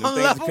 1. Them On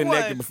things is level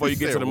connected one. before you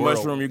get to the World.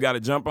 mushroom. You got to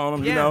jump on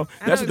them. You Yeah, know,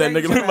 I that's know what that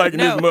exactly nigga what look like in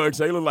you're his talking mug.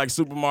 So he look like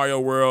Super Mario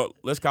World.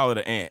 Let's call it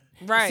an ant.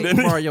 Right.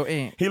 Super Mario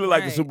Ant. He look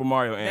like the Right. Super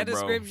Mario That ant, bro.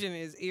 description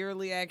is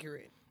eerily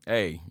accurate.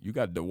 Hey, you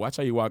got to watch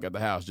how you walk out the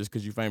house. Just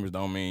because you famous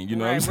don't mean you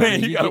know Right, what I'm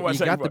saying. right. You got to watch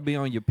You how got to be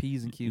on your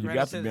P's and Q's. You Right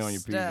got to to be on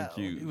your P's and style.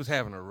 Q's. He was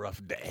having a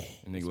rough day.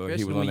 Nigga, look, he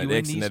Especially was when on you that in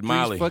X and these that streets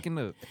Molly. fucking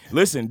up.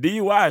 Listen,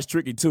 DUI is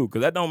tricky too,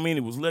 because that don't mean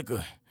it was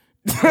liquor.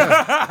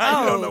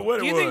 I don't know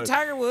what it you was. think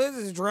Tiger Woods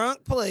is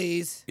drunk?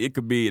 Please. That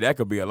could be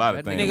a lot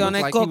of That things. Nigga on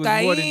that Looks like he was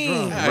more than cocaine.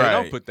 drunk. Hey, Right.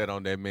 don't put that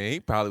on that man. He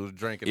probably was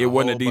drinking. It a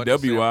wasn't a whole bunch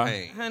of DWI.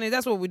 champagne. Honey,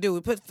 that's what we do.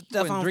 We put stuff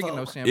Wasn't on drinking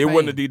no folk. champagne. It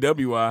wasn't a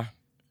DWI.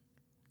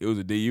 It was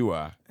a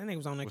DUI. That nigga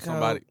was on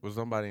that Was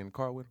somebody in the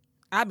car with him?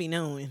 I be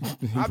knowing.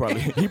 He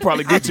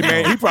probably Gucci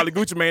man. He probably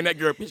Gucci man. That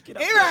girl, bitch, get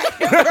up.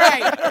 He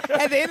right.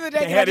 At the end of the day,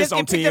 They can had I this just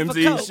on get picked up for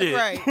TMZ coke? shit.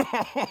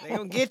 Right. They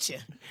gonna get you.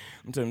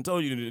 I'm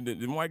told you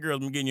the white girls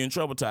been getting you in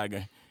trouble, Tiger.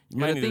 You But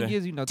might the need thing to-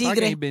 is, you know, Tigre.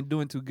 Tiger ain't been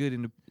doing too good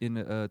in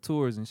the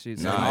tours and shit.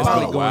 So Nah, he's it's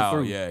probably been a going while.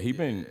 through. Yeah, he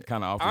been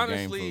kind of off his game.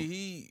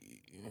 Honestly,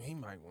 For, he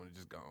might want to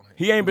just go on.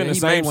 he ain't been Yeah, the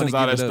he may same wanna since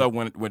all give that it stuff up.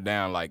 went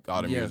down like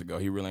all them Yeah. years ago.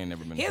 He really ain't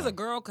never been. He the has a same.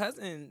 girl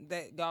cousin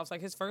that golfs.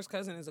 Like his first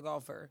cousin is a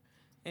golfer,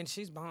 and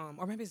she's bomb.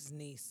 Or maybe it's his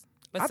niece.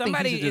 But I think he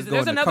somebody should just is. go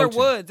There's into another coaching.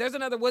 Woods. There's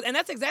another Woods, and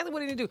that's exactly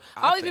what he need to do.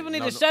 All these people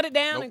need to shut it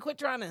down and quit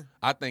trying to.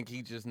 I think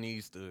he just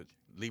needs to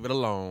leave it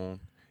alone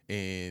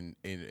and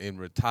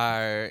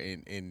retire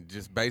and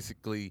just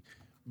basically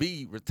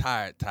be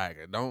retired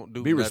Tiger. Don't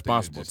do Be nothing,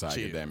 responsible, just Tiger.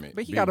 chill. Damn it.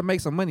 But he Be- got to make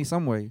some money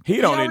some way. He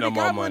don't need no already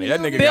more got money. money. That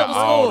nigga Build got a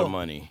all school. the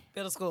money.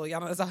 Build a school.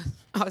 Y'all know that's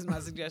always my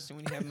suggestion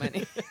when you have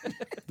money.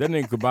 That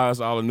nigga could buy us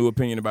all a new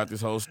opinion about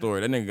this whole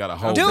story. That nigga got a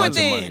whole Do it bunch of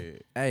then. money.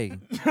 Hey,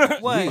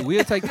 What?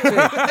 we'll take the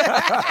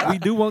check. We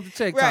do want the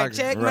check, Right, Tiger.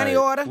 check, Right. money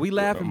order. We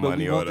laughing, but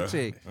Money we want order.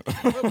 the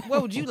check.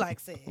 What would you like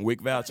said?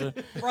 Wick voucher.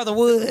 Brother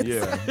Woods.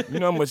 Yeah. You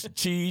know how much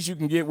cheese you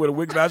can get with a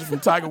Wick voucher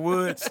from Tiger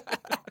Woods?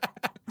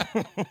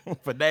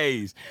 For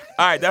days.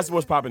 All right, that's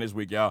what's popping this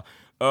week, y'all.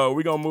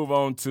 We're going to move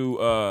on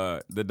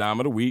to the Dime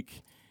of the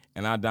Week.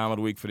 And our Dime of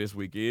the Week for this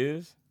week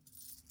is...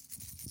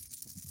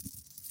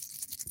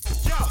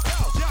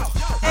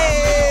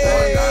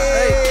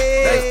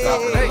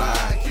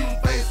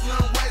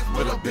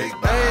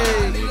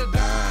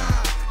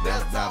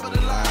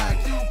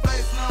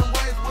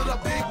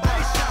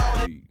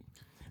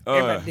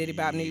 Everybody diddy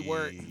bop need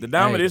work. The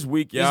Dime of Hey. this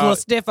week, He's a y'all... little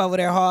stiff over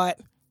there, hard.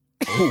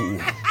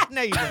 I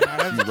know you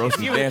did. You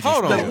roasted dancing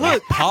Hold on. still.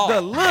 Look,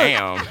 pause.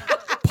 Damn.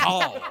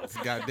 Pause.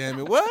 God damn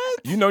it. What?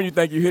 You know you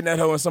think you hitting that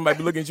hoe and somebody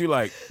be looking at you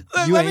like,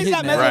 Look, You let ain't me hitting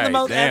stop that. messing with the Right,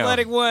 most damn.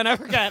 athletic one. I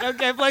forgot.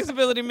 Okay,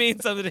 flexibility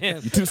means something to him.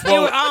 you too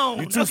swole, on.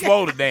 you too Okay.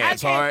 swole to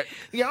dance, I all can't- right?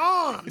 Your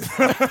arms.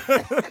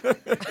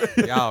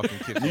 Y'all can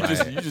kiss You my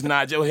just ass. you just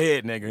nod your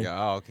head, nigga.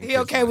 Y'all can He kiss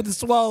okay my with the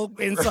swole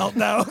insult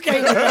though.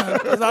 Okay,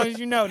 as long as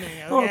you know now.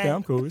 Okay, Oh, okay,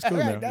 I'm cool. It's cool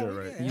now. Right, Yeah, that-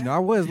 right. You know, I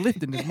was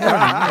lifting this morning.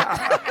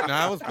 ass.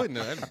 Nah, I was putting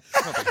it.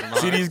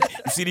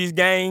 See these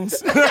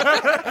gains? All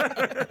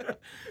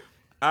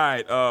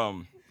right.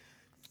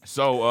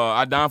 So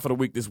our Dime for the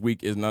week this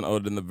week is none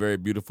other than the very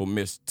beautiful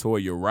Miss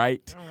Toya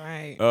Wright. All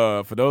right.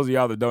 For those of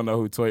y'all that don't know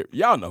who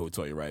y'all know who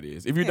Toya Wright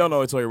is. If you don't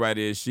know who Toya Wright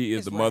is, she is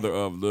Miss the Wright. mother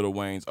of Lil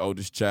Wayne's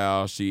oldest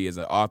child. She is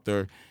an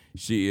author.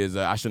 She is.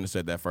 I shouldn't have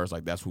said that first.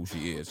 Like that's who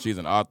she is. She's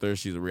an author.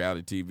 She's a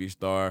reality TV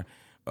star.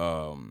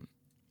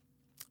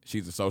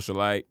 She's a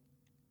socialite.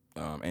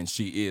 And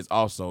she is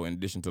also, in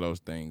addition to those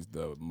things,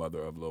 the mother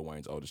of Lil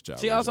Wayne's oldest child.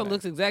 She also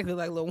looks exactly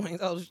like Lil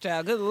Wayne's oldest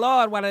child. Good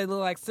Lord, why they look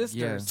like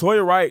sisters?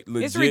 Toya Wright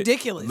legit It's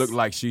ridiculous. look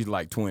like she's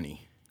like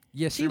 20.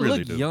 Yeah, she really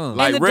looked do. young.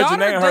 Like the Regina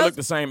daughter and her does- look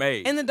the same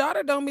age. And the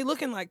daughter don't be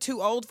looking like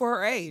too old for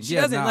her age. She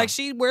Yeah, doesn't. nah. Like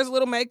she wears a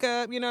little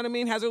makeup, you know what I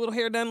mean? Has her little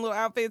hair done, little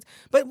outfits.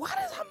 But why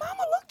does her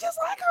mama look just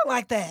like her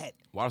like that?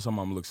 Why does her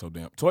mama look so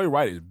damn? Toya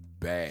Wright is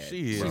bad.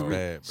 She is bro.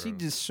 bad, bro. She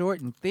just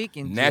short and thick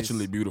and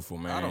Naturally just, beautiful,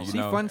 man. You she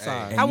know? fun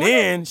size. And I wonder-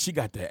 then she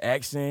got the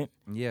accent.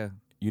 Yeah.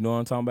 You know what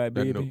I'm talking about,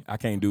 That baby? no- I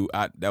can't do.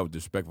 That was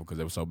disrespectful because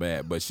it was so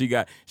bad. But she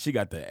got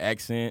the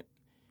accent.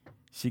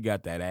 She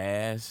got that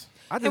ass.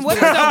 I And just what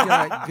feel is like she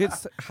got good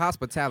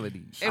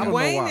hospitality. I And don't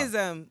Wayne know why.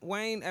 is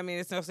Wayne. I mean,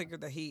 it's no secret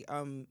that he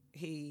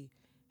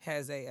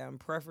has a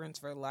preference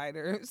for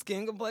lighter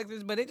skin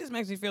complexions, but it just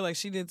makes me feel like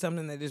she did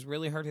something that just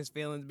really hurt his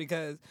feelings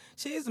because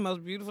she is the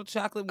most beautiful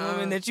chocolate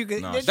woman that you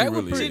could. Nah, that she you- They were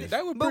really pretty. is.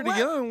 They were But pretty what-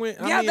 young when.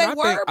 Yeah, I mean, they I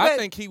were, think, but- I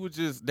think he was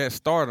just that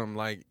stardom.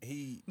 Like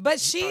he. But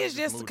she probably is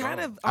just moved kind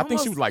on. of. I think she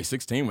almost- was like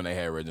 16 when they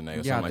had Regine or Yeah,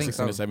 I something, like think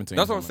 16 or so. 17.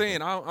 That's what I'm something saying.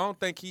 like I don't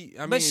think he.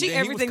 I mean, But she then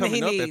everything he was that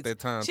he coming needs. up at that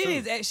time She too.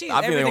 needs. She's that.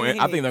 I think everything they're he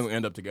gonna needs.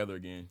 end up together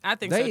again. I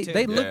think They so too.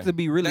 they look Yeah. to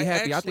be really They happy.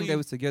 I think actually- they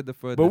was together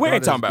for But the we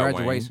ain't daughter's talking about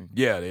graduation. Wayne.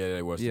 Yeah,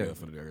 they was Yeah. together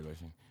for the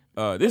graduation.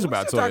 This is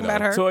about still Toya. talking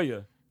about her.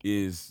 Toya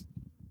is.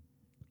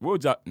 What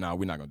would y'all? Nah,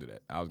 we're not gonna do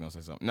that. I was gonna say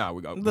something. Nah,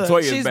 we go. Look,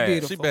 Toya she's is bad.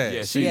 beautiful. She bad.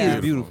 Yeah, She she's is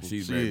beautiful. beautiful.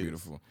 She's She very is.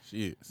 beautiful.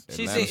 She is.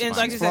 She's Atlanta's and like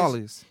finest. you said,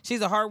 Flawless.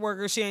 she's a hard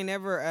worker. She ain't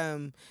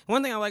never.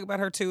 One thing I like about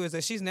her too is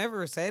that she's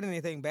never said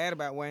anything bad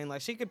about Wayne.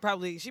 Like she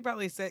probably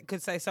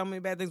could say so many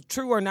bad things,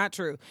 true or not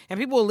true, and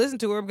people will listen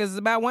to her because it's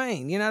about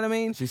Wayne. You know what I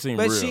mean? She seemed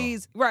but real.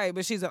 she's right.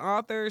 But she's an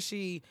author.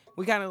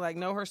 We kind of like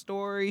know her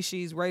story.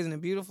 She's raising a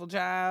beautiful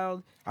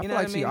child. I You feel know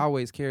like what I she mean?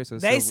 always carries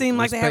herself. They seem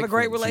like they have a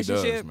great respectfully.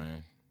 She relationship. does,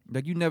 man.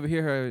 Like you never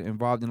hear her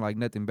involved in like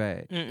nothing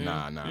bad.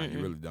 Nah, you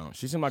really don't.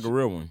 She seemed like a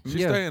real one. She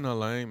Yeah. stay in her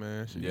lane,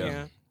 man. She Yeah.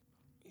 Yeah.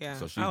 Yeah,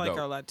 So she's I like dope.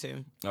 her a lot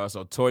too.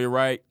 So Toya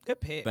Wright,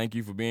 Good pick. thank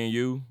you for being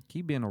you.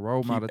 Keep being a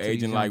role model. Keep to these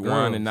aging young like girls.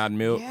 wine and not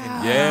milk.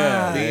 Yeah.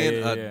 Yeah,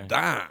 being yeah, a yeah.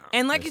 dime.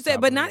 And like you Let's said,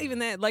 stop but it. not even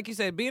that. Like you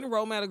said, being a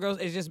role model, girls,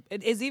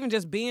 it's even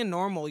just being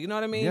normal. You know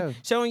what I mean? Yeah.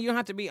 Showing you don't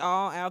have to be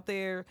all out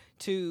there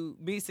to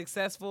be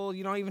successful.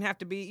 You don't even have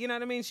to be. You know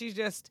what I mean? She's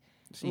just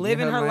She in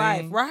living her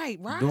life. lane,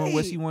 Right. doing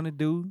what she want to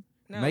do,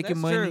 No, making that's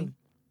money. true.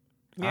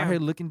 Yeah. Out here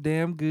looking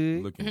damn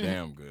good. Looking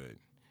damn good.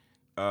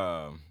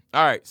 All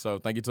right, so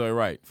thank you, Toya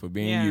Wright, for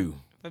being Yeah. you.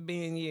 For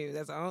being you.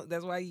 That's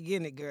why you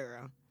getting it,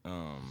 girl.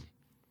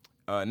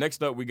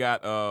 Next up, we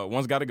got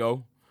One's Gotta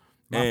Go.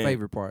 My And,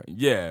 favorite part.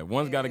 Yeah,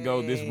 One's Gotta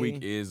Go this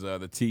week Yay. is the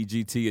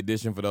TGT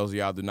edition. For those of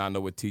y'all who do not know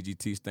what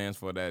TGT stands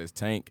for, that is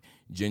Tank,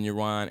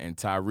 Genuine, and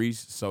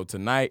Tyrese. So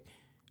tonight,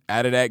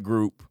 out of that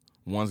group,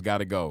 One's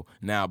Gotta Go.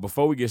 Now,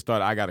 before we get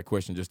started, I got a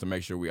question just to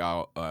make sure we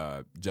all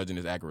judging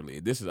this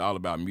accurately. This is all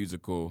about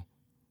musical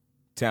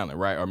talent,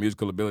 right? Or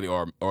musical ability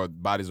or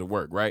bodies of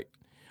work, right?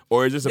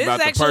 Or is this This about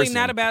is the actually person?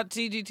 not about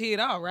TGT at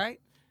all, right?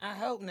 I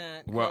hope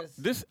not. Well, 'cause-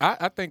 This,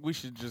 I think we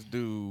should just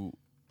do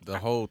the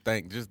whole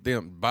thing, just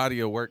them body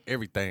of work,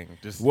 everything.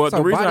 Just Well, So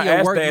the reason body I of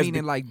asked work that is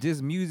meaning like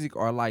just music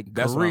or like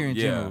That's what career I'm- in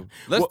yeah.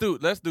 general.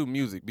 let's do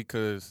music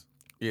because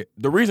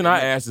the reason I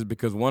asked is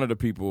because one of the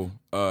people,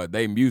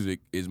 they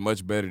music is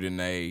much better than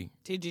they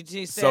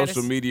TGT status.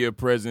 social media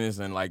presence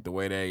and like the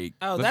way they.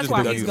 Oh, Let's that's just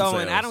why do he's themselves.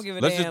 going. I don't give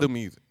a let's damn. just do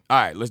music. All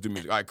right, let's do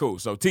music. All right, cool.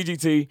 So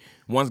TGT,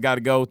 One's Gotta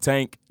Go,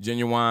 Tank,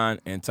 Genuine,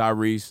 and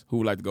Tyrese. Who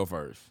would like to go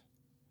first?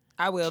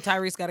 I will.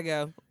 Tyrese got to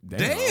go. That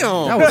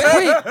Damn. was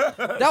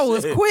quick. That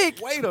was quick.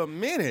 Wait a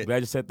minute. Glad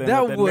you sat there. That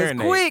and let was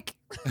marinate. quick.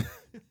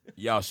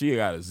 Y'all, she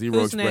got a zero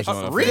Who's next?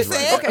 expression on her face right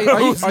Reset. now. Okay, are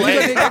you Who's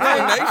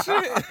next? gonna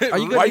Explanation? Are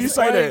you Why gonna you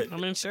say explain? that?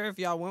 I'm not sure if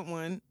y'all want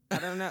one. I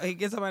don't know. He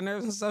gets on my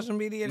nerves on social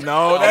media.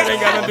 No, that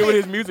ain't got nothing to do with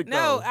his music.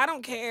 No, though. I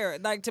don't care.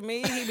 Like to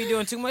me, he be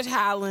doing too much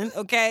howling.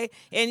 Okay,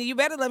 and you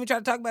better let me try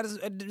to talk about his.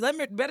 Let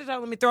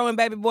me throw in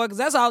Baby Boy because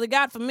that's all he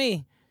got for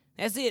me.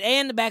 That's it.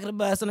 And the back of the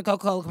bus and the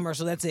Coca-Cola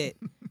commercial. That's it.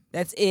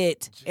 That's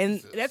it.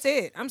 And that's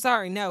it. I'm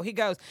sorry. No, he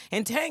goes.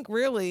 And Tank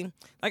really,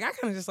 like, I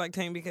kind of just like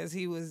Tank because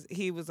he was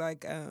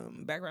like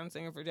background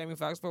singer for Jamie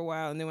Foxx for a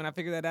while. And then when I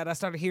figured that out, I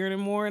started hearing him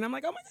more. And I'm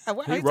like, oh my God,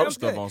 wow, He wrote sounds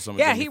stuff good. on some of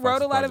Yeah, Jamie he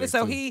wrote Foxx's a lot of it. So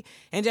projects, too.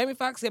 and Jamie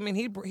Foxx, I mean,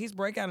 he's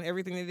breakout in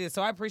everything they did.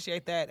 So I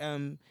appreciate that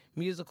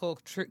musical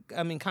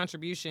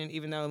contribution,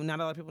 even though not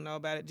a lot of people know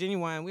about it.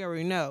 Genuine, we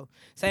already know.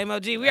 Same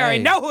OG, we already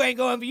Hey. know who ain't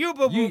going for you,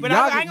 boo boo. You- But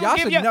y'all- I ain't y'all gonna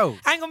give should you. know.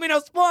 I ain't gonna be no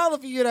spoiler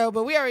for you though.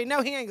 But we already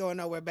know he ain't going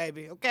nowhere,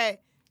 baby. Okay.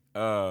 Who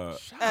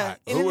would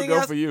Anything go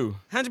else? for you?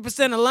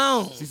 100%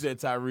 alone. She said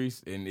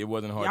Tyrese, and it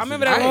wasn't hard. Y'all to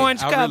remember see. that orange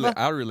cover?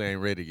 I really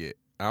ain't ready yet.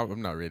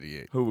 I'm not ready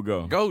yet. Who would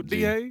go? Go,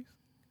 G. DA.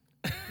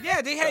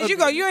 Yeah, D Hayes, you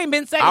go. You ain't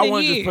been second I in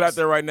want to years. just put out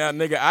there right now,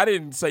 nigga. I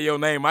didn't say your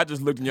name. I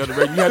just looked in your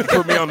direction. You have to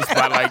put me on the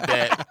spot like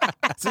that.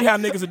 See how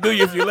niggas will do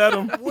you if you let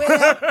them.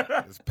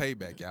 It's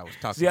payback. I was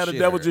talking. See how the shit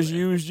devil earlier. just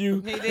used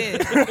you. He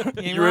did. You ain't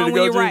You ready wrong to when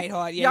go, you're G? right,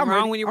 hard. You Yeah, ain't I'm wrong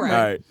ready. when you're I'm right.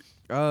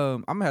 All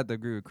right. I'm gonna have to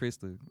agree with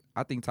Krista.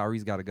 I think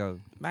Tyrese got to go.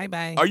 Bye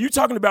bye. Are you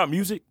talking about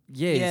music?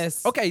 Yes.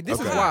 Yes. Okay, this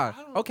is Okay. why.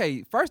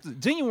 Okay, first,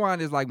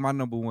 Genuine is like my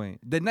number one.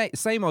 The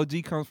same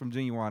OG comes from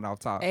Genuine off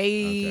top.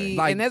 Hey,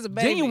 Like and that's a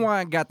baby.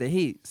 Genuine got the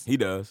hits. He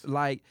does.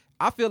 Like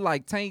I feel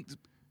like Tank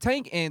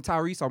and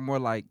Tyrese are more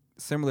like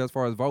similar as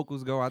far as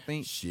vocals go. I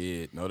think.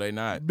 Shit, no, they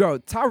not. Bro,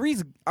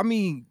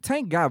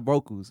 Tank got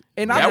vocals,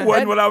 and That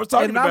wasn't what I was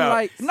talking and about. I'm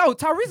like, no,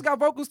 Tyrese got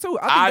vocals too.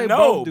 I think I they know,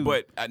 both do.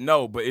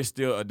 but it's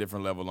still a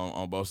different level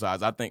on both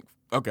sides. I think.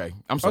 Okay,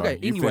 I'm sorry. Okay,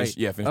 You anyway, finish.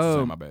 Yeah, finish the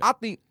same. My bad.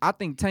 I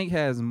think Tank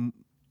has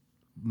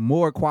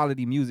more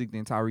quality music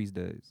than Tyrese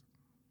does.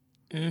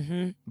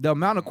 Mm-hmm. The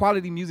amount of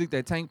quality music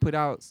that Tank put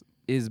out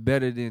is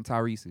better than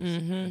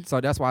Tyrese's. Mm-hmm.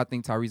 So that's why I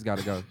think Tyrese got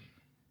to go.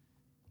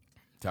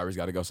 Tyrese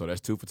got to go. So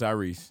that's 2 for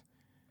Tyrese.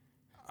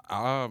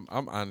 I'm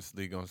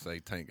honestly gonna say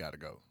Tank gotta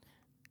go.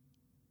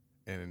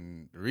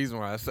 And the reason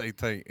why I say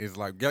Tank is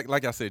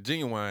like I said,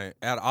 Genuine.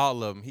 Out of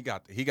all of them, he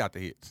got the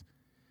hits.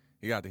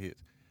 He got the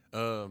hits.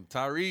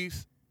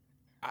 Tyrese,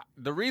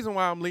 the reason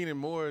why I'm leaning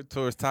more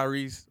towards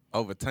Tyrese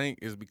over Tank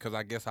is because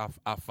I guess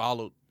I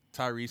followed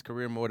Tyrese's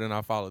career more than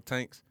I followed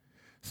Tank's.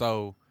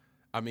 So,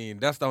 I mean,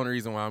 that's the only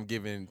reason why I'm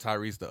giving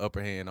Tyrese the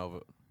upper hand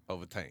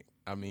over Tank.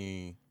 I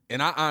mean,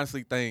 and I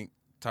honestly think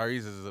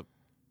Tyrese is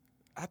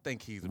I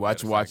think he's a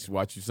Watch better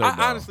singer. you say. I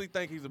though. honestly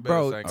think he's a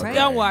better singer. Tank-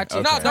 Don't watch it.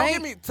 Okay. No, don't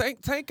Tank- get me.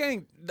 Tank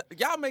ain't.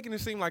 Y'all making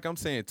it seem like I'm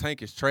saying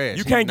Tank is trash.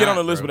 You He's can't get not, on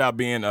the list bro. without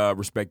being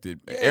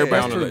respected. Yeah,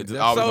 Everybody on that's the true. list is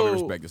always So- gonna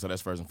be respected. So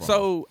that's first and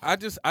foremost.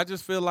 So I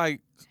just feel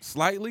like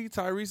slightly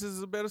Tyrese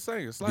is a better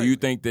singer. do Slightly. you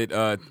think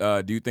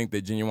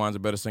that Genuine's a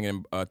better singer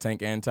than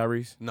Tank and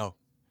Tyrese? No.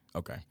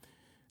 Okay,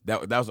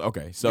 that was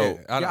okay. So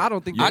I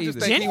don't think I that just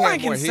either. think Genuine he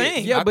had more can hits.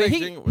 sing. Yeah, I but think he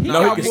Genuine- No,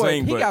 he got can more-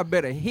 sing, he but- got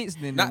better hits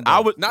than them. I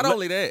would Not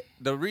only that,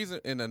 the reason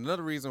and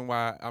another reason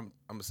why I'm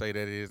gonna say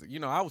that is,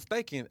 I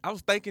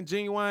was thinking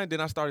Genuine, then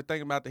I started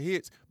thinking about the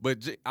hits, but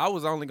I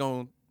was only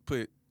gonna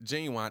put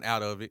Genuine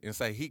out of it and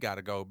say he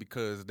gotta go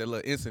because that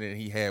little incident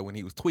he had when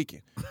he was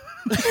tweaking.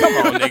 come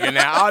on, nigga.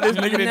 Now all this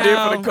nigga done did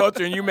for the No.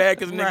 culture, and you mad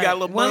because nigga got a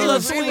little One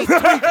buzz. little tweak.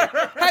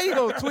 How you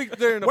gonna tweak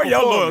during the Where your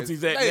performance?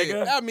 loyalties at, Hey,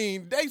 nigga? I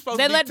mean, they supposed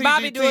They to be let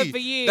Bobby do it TGT. for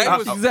years. They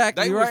was,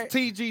 Exactly, they right. was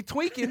TG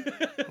tweaking.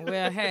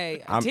 Well,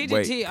 hey, Wait,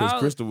 TGT. because all-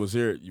 Crystal was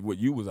here.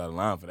 You was out of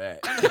line for that.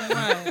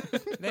 Right.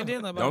 They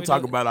did let Bobby Don't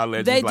talk do it. about our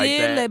legends They like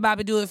did that. let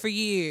Bobby do it for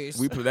years.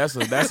 That's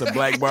a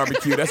black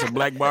barbecue. That's a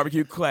black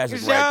barbecue classic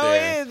Sure right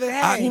there. is, but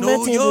I hey,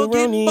 know you're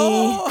getting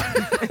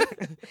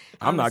bored.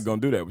 I'm not gonna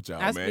do that with y'all,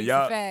 I man. speak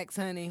Y'all, the facts,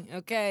 honey.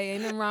 Okay,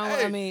 ain't nothing wrong.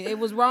 I mean, it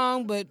was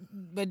wrong, but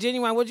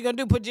Genuine, what you gonna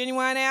do? Put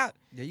Genuine out?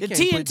 Yeah, you The can't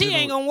put TNT Genuine-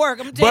 ain't gonna work.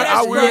 I'm gonna tell but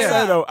you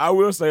that I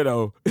will say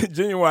though,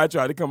 Genuine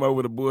tried to come up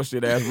with a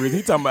bullshit ass reason.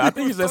 He talking about, I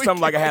think he said something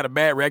like I had a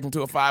bad reaction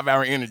to a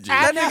 5-hour energy.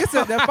 That nigga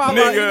said that 5 hour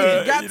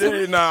Nigga, got to.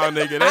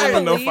 nigga, that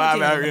ain't no believed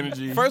 5-hour him.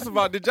 energy. First of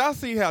all, did y'all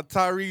see how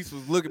Tyrese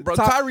was looking, bro?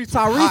 Tyrese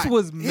hot.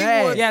 was He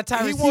mad. wanted- Yeah,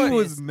 Tyrese he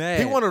was is. mad.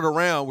 He wanted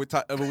around with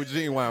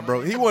Genuine,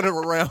 bro. He wanted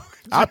around.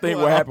 I think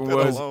what happened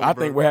was,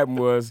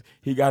 Alone,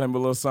 he got him a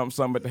little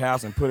something at the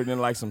house and put it in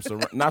like some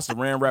not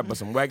saran wrap but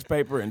some wax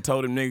paper and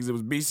told them niggas it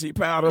was BC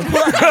powder.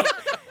 Took it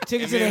And to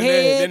the then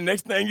head.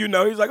 next thing you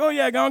know, he's like, "Oh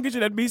yeah, go and get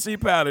you that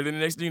BC powder." Then the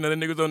next thing you know, the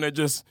niggas on there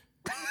just,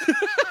 you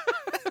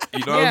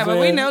know what Yeah, I'm but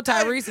we saying? know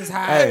Tyrese is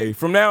high. Hey,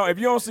 from now, if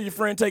you don't see your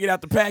friend take it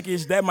out the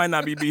package, that might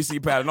not be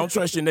BC powder. Don't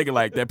trust your nigga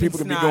like that. People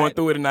It's can be not. going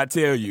through it and not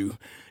tell you.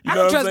 You I know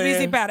don't what trust I'm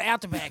saying? BC powder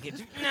out the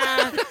package.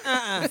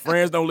 Nah,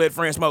 Friends don't let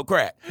friends smoke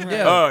crack.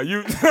 Yeah.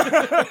 You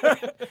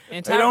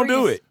And they don't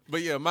do Tyrese- it.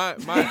 But yeah,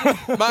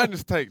 mine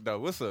is Tank though.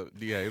 What's up,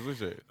 DA? What's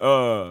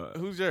yours?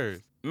 Who's yours?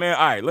 Man,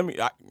 all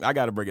right, I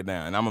got to break it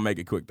down, and I'm going to make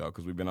it quick, though,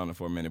 because we've been on it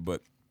for a minute.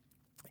 But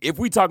if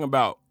we talking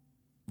about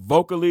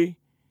vocally,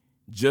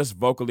 just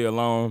vocally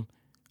alone,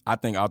 I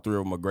think all three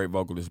of them are great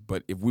vocalists.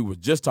 But if we were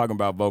just talking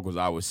about vocals,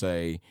 I would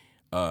say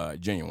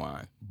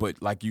Genuine.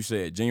 But like you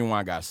said,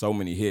 Genuine got so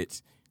many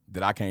hits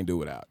that I can't do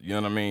without. You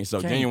know what I mean?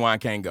 So Can't. Genuine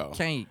can't go.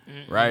 Can't.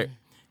 Right?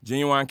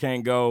 Genuine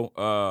can't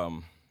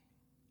go.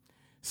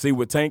 See,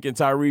 with Tank and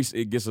Tyrese,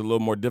 it gets a little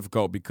more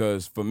difficult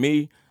because for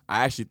me,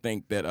 I actually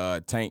think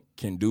that Tank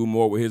can do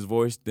more with his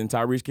voice than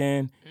Tyrese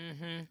can.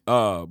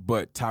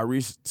 But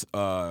Tyrese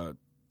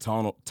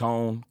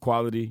tone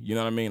quality, you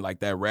know what I mean? Like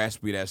that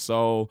raspy, that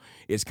soul,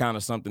 it's kind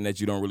of something that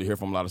you don't really hear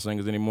from a lot of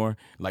singers anymore.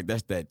 Like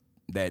that's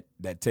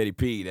that Teddy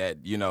P,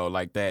 that, you know,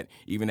 like that,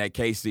 even that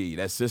KC,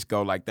 that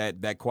Cisco, like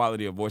that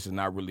quality of voice is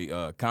not really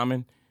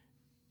common.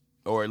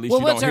 Or at least Well,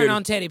 you we'll don't turn hear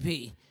on Teddy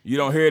P. You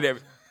don't hear that.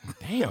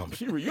 Damn,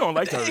 you don't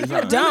like Tyrese.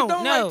 huh? Don't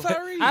don't no. like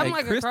Tyrese? I'm Hey,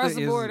 like Krista across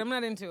the is- board. I'm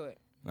not into it.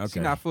 Okay. She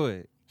not for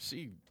it.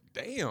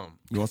 Damn.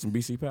 You want some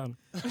BC powder?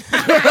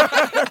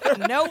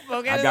 Nope.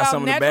 Okay, I that's got all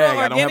some in the natural, bag.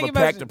 I don't have a organic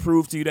pack to emotion.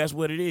 prove to you that's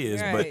what it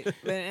is. Right. But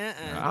But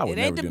I would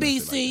it ain't never the do no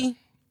shit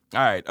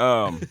like BC.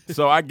 all right.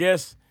 So I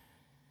guess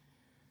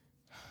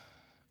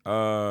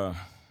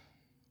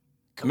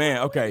man,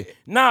 okay.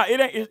 Nah, it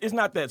ain't it's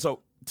not that.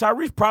 So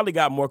Tyrese probably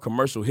got more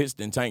commercial hits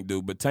than Tank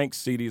do, but Tank's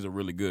CDs are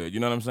really good. You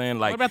know what I'm saying?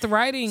 Like What about the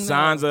writing? though?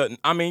 signs of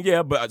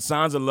but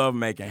signs of love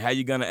making. How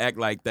you gonna act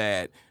like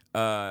that?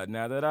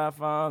 Now that I've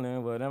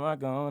fallen, what am I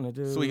gonna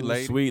do? Sweet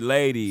Lady. Sweet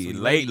lady, Sweet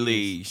lately,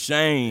 Ladies.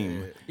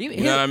 shame. Even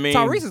You know what I mean?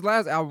 Tyrese's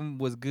last album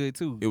was good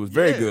too. It was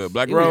very Yes. good.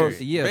 Black It was-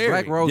 Rose. Yeah, Very.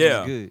 Black Rose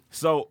Yeah. was good.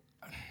 So,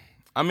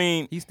 I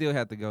mean, He still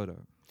had to go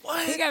though.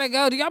 He gotta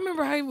go. Do y'all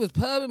remember how he was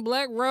pubbing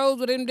Black Rose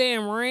with them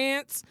damn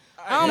rants?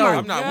 Oh No, my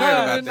I'm not God.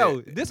 worried about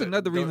No, that. this is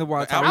another reason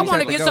why the Tyrese I album had want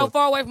to to get go. so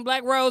far away from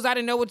Black Rose, I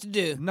didn't know what to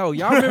do. No,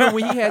 y'all remember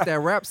when he had that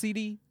rap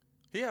CD?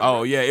 Yeah.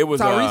 oh yeah, it was.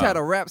 Tyrese had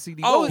a rap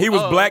CD. Oh, He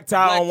was Black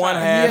Tie Black on one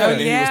Tie. half, Yeah. and then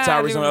he was Yeah, I Tyrese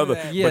on the remember other.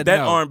 that. Yeah, but that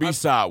no. R&B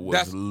side was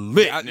That's-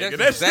 lit, that's nigga. That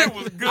shit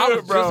exactly- was good, I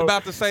was bro. just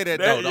about to say that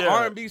That- though. The yeah.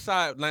 R&B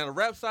side, like the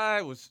rap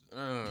side was.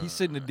 He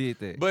shouldn't have did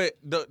that. But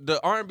the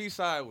R&B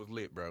side was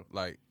lit, bro.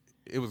 Like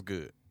it was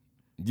good.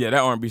 Yeah,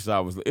 that R&B side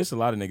was. It's a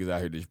lot of niggas out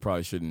here that you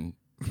probably shouldn't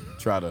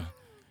try to.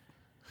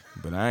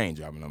 But I ain't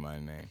dropping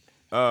nobody's name.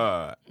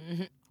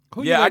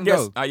 Who you Yeah, I letting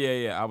guess. go?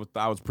 Yeah.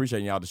 I was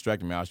appreciating y'all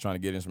distracting me. I was trying to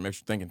get in some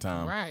extra thinking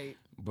time. Right.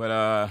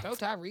 But Throw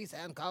Tyrese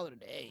out and call it a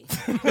day.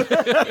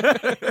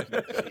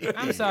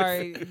 I'm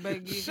sorry, but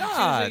you choose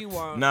who you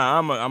want. nah,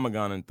 I'm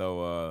gonna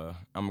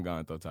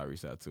throw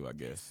Tyrese out too, I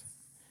guess.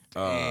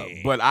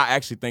 But I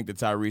actually think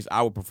that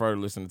I would prefer to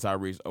listen to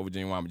Tyrese over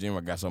Genuine, but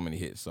Genuine got so many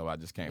hits, so I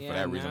just can't for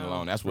that reason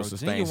alone. That's what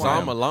sustains So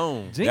I'm him.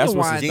 alone. That's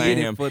what Genuine sustained did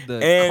it him. for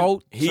the And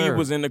culture. he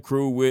was in the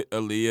crew with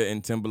Aaliyah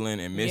and Timbaland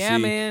and Missy, Yeah,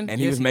 man. and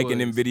he Yes, was he making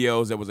them was.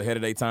 videos that was ahead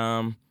of their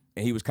time,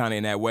 and he was kind of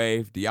in that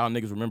wave. Do y'all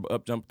niggas remember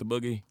Up Jump the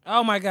Boogie?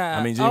 Oh my God.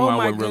 I mean, oh Genuine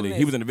my wasn't really. He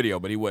goodness. was in the video,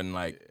 but he wasn't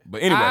like.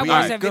 But anyway, I all watched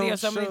right. that video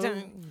so many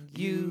times.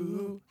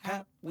 You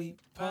happy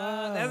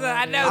That's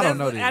I know. I don't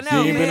know I this.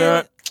 know. Keep it man.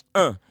 up.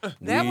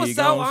 That We was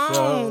so gon'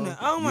 show on.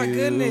 Oh my you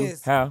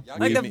goodness. how Y'all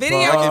we Like the me- video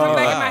y'all was give me in the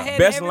back vibe. of my head.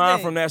 Best and line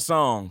everything. from that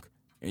song,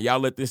 and y'all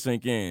let this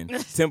sink in.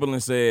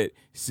 Timbaland said,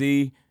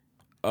 "See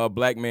a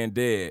black man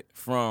dead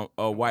from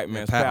a white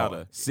man's power.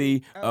 powder.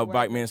 See a white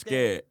black man man's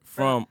scared dead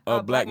from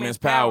a black man's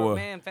power."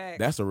 Man, facts.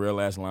 That's a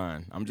real ass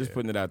line. I'm just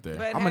putting it out there.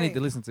 But I'm gonna hey, need to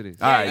listen to this.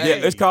 All right, yeah,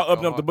 Hey, it's called Up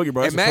go Jump the Boogie,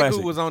 bro. It's And a classic.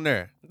 Magoo was on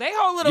there. They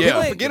whole little Yeah.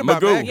 clique. Forget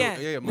about Magoo. Magoo. Yeah.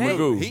 Yeah,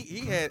 Magoo. He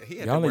had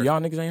Y'all, the work. y'all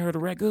niggas ain't heard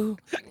of Ragu?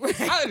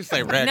 I didn't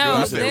say Ragu. No,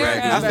 I said they're,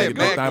 Ragu. uh, I said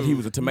Nigga thought he Magoo.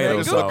 was a tomato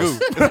It's sauce.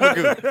 Magoo. It's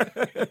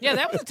Magoo. Yeah,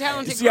 that was a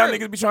talented You see how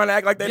group. niggas be trying to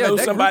act like they Yeah, know who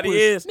that somebody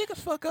group is? was- Niggas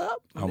fuck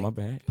up. Oh, my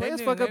bad. They Players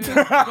do, fuck they up do.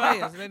 too.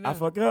 Players, they do. I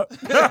fuck up.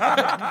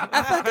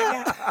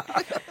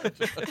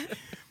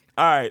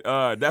 All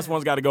right, that's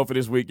one's got to go for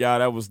this week, y'all.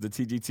 That was the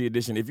TGT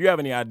edition. If you have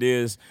any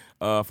ideas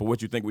for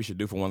what you think we should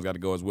do for One's Got to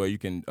Go as well, you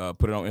can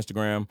put it on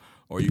Instagram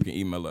or you can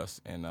email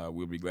us, and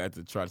we'll be glad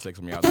to try to take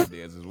some of y'all's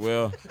ideas as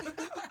well.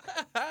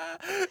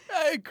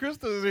 Hey,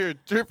 Crystal's here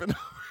tripping.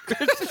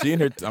 She in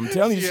her, I'm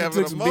telling you, She she having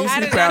took a some moment. I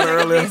BC did powder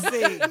not earlier.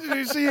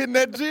 BC. She hitting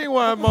that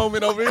genuine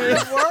moment over here.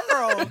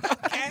 World.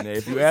 Now,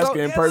 if you ask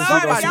her in person,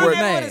 Lord, she gonna y'all swear,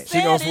 never would've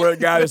she gonna said swear it.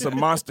 to God it's a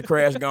monster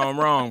crash gone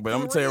wrong. But I'm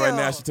gonna tell you right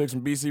now, real. she took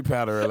some BC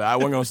powder earlier. I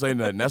wasn't gonna say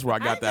nothing. That's where I I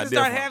got the gonna idea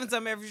start from. having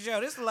some every show.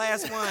 This is the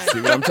last one.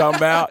 See what I'm talking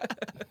about?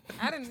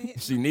 I didn't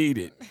hit. She need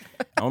it.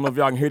 I don't know if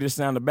y'all can hear this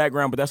sound in the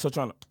background, but that's her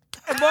trying to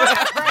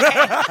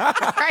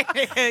Right.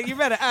 You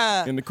better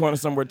in the corner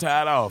somewhere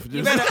tied off.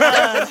 You Just-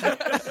 better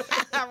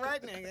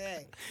right nigga.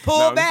 Hey. Pull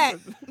No. back.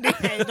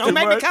 Don't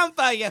make me much? come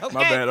for you. Okay.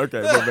 My bad.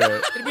 Okay, Look, my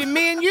bad. It'll be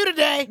me and you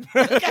today.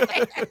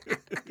 Okay.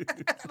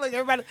 Look,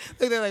 everybody.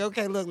 Look, they're like,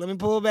 okay, look, let me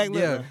pull back.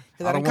 Look, Yeah.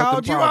 because I I done don't want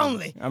called them you problems.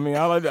 only. I mean,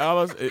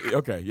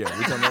 okay, yeah.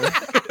 We talking about,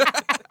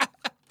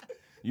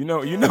 you know,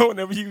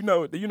 whenever you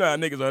know how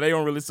niggas are. They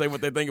don't really say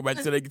what they think about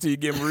you till you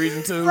give them a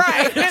reason to.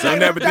 Right. So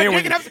never then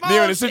when Picking up small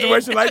in a shit.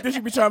 situation like this,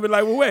 you be trying to be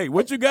like, well, wait,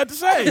 what you got to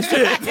say?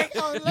 Shit.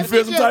 You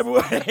feel some type of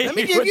way? Let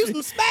me give What you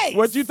some space.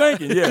 What you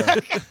thinking? Yeah.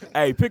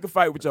 Hey, pick a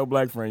fight with your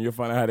black friend. You'll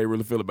find out how they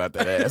really feel about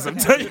that ass. I'm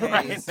telling you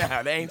right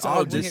now, they ain't All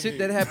told you. the shit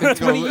that happened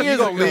 20 You years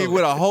gonna ago. leave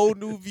with a whole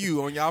new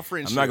view on y'all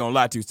friendship. I'm not gonna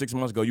lie to you. 6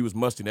 months ago, you was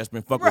musty. That's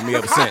been fucking with me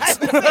ever since.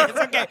 It's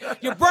okay.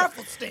 Your breath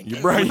will stink.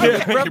 You bro,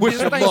 yeah. With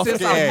your Thanks musket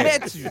since I ass.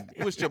 met you.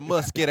 With your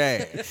musket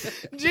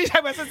ass. Gee,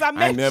 since I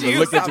met I ain't never you.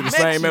 looked at you I the met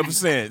same you. ever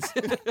since.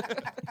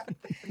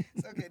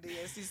 It's okay,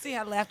 DS. You see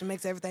how laughter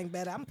makes everything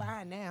better? I'm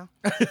fine now.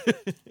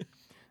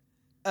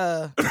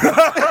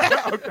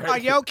 Are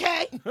you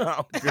okay?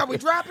 Are we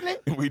dropping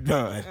it? We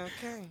done.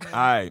 Okay. All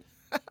right.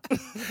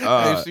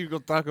 Hey, she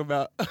gonna talk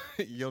about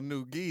your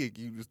new gig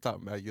you was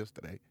talking about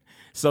yesterday.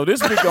 So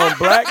this week on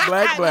Black,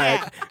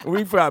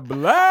 we got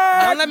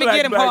black. Don't let me black,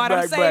 get him black, hard.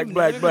 I'm black, saving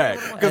black, you. black,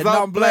 Cause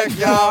I'm black,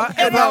 y'all,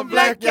 and I'm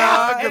black,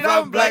 y'all, and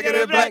I'm blacker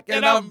than black,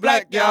 and I'm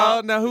black,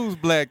 y'all. Now who's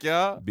black,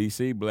 y'all?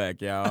 BC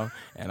black, y'all.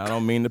 And I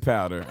don't mean the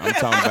powder. I'm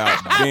talking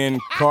about Ben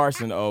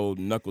Carson, old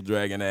knuckle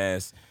dragging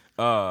ass.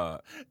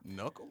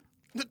 Knuckle.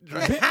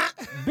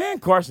 Ben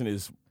Carson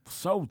is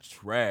so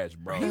trash,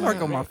 bro. He work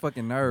on my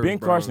fucking nerves. Ben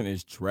bro. Carson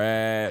is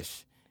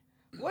trash.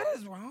 What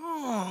is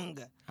wrong?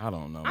 I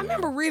don't know. I man.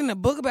 remember reading a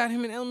book about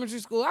him in elementary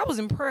school. I was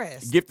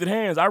impressed. Gifted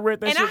Hands. I read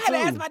that And shit I had to too.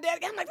 ask my dad,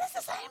 I'm like, this is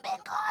the same Ben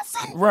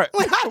Carson. Right.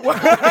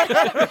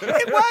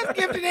 It was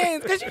Gifted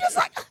Hands. Because you just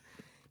like,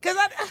 because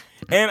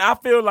And I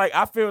feel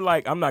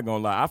like I'm not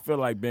gonna lie. I feel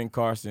like Ben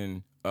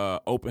Carson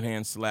open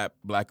hand slapped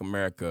Black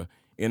America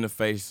in the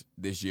face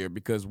this year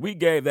because we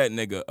gave that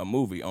nigga a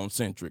movie on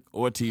Centric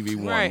or TV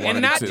One. right. one And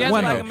of not the just two.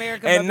 One like of them.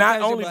 America. And but not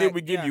because only you're did black.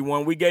 we give Yeah. you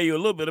one, we gave you a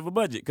little bit of a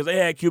budget because they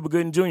had Cuba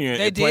Gooding Jr.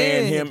 They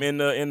playing did. him in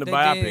the They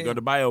biopic did. or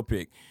the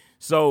biopic.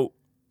 So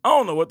I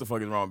don't know what the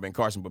fuck is wrong with Ben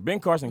Carson, but Ben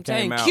Carson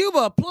came Saying out. Cuba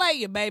a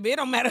player, baby. It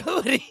don't matter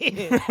who it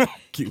is.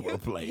 Cuba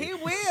player. He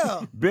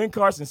will. Ben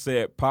Carson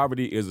said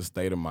poverty is a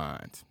state of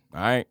mind. All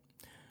right.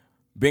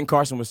 Ben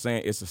Carson was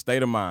saying it's a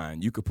state of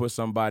mind. You could put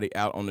somebody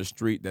out on the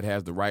street that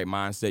has the right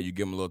mindset. You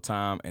give them a little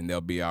time and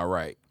they'll be all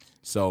right.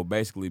 So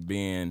basically,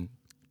 being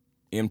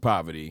in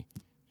poverty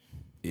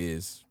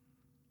is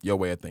your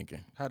way of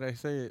thinking. How they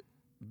say it?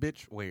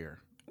 Bitch where?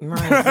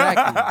 Right.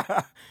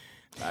 Exactly.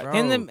 Bro.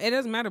 And it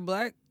doesn't matter.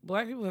 Black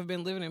people have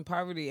been living in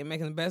poverty and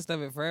making the best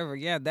of it forever.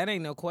 Yeah, that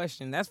ain't no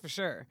question. That's for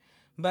sure.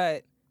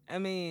 But I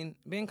mean,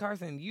 Ben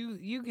Carson,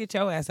 you get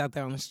your ass out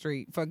there on the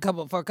street for a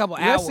couple hours.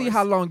 Let's see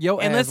how long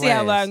your and ass let's see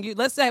how lasts. long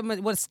let's say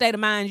what state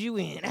of mind you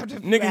in after a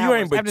few Nigga, you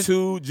hours. ain't but After-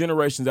 2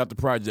 generations after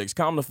projects.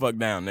 Calm the fuck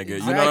down, nigga. You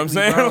know what I'm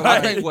Exactly, saying? bro. I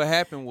Like, think what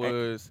happened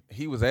was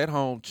he was at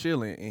home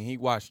chilling and he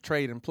watched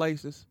Trading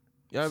Places.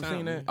 Y'all ever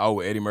seen that? oh,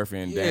 with Eddie Murphy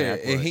and Dan Yeah,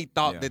 Aykroyd. and he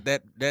thought Yeah.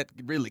 that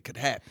really could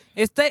happen.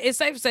 It's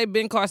safe to say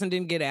Ben Carson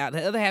didn't get out.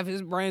 The other half of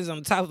his brain's on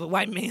the top of the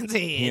white man's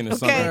head. He in the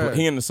okay? sunken,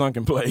 he in the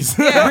sunken place.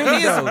 Yeah, Really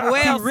he is though.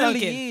 well He really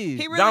sunken.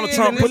 is. He really Donald is.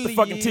 Trump, And put this- the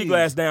fucking really tea is.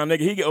 glass down, nigga.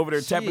 He get over there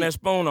tapping Shit. that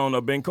spoon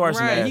on Ben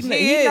Carson Right, ass. he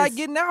He not is.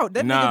 getting out.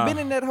 That Nah. nigga been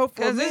in that hole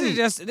for a Cause this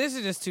minute.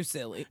 is just too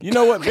silly. You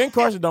know what? Ben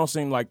Carson don't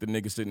seem like the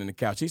nigga sitting in the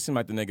couch. He seemed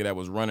like the nigga that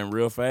was running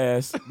real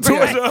fast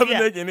towards the other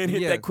nigga and then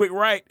hit Yeah. that quick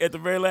right at the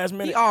very last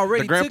minute. He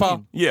already The grandpa? took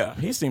him. Yeah,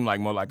 he seemed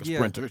like more like a Yeah.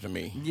 sprinter to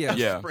me. Yeah.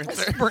 Yeah.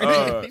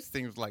 Sprinter. He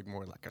seems like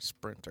more like a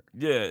sprinter.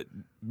 Yeah,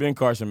 Ben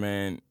Carson,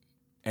 man.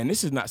 And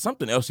this is not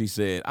something else he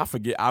said. I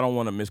forget. I don't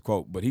want to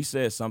misquote, but he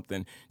said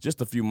something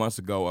just a few months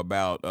ago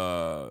about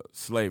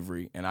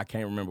slavery, and I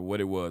can't remember what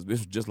it was. This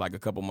was just like a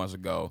couple months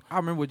ago. I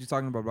remember what you're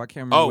talking about, but I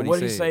can't remember Oh, what what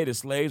did he he said. say? The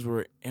slaves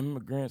were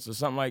immigrants or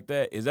something like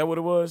that. Is that what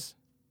it was?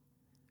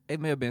 It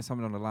may have been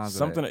something on the lines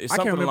Something- of that. it's I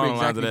can't something remember along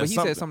the lines exactly, of that. but he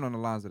Something- said something on the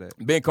lines of that.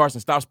 Ben Carson,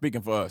 stop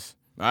speaking for us.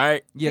 All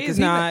right. Yeah, He's because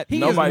not. he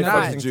Nobody is fucks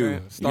not. with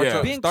you. Start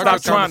Yeah. Ben start Stop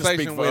the trying to conversation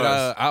speak for with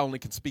us. I only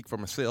can speak for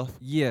myself.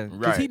 Yeah, because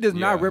Right, he does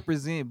not yeah.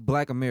 represent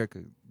Black America.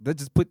 Let's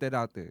just put that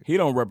out there. He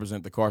don't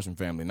represent the Carson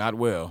family, not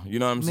well. You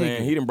know what I'm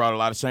saying? Nigga. He done brought a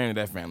lot of shame to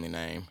that family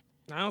name.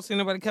 I don't see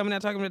nobody coming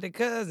out talking about their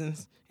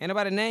cousins. Ain't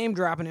nobody name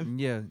dropping him.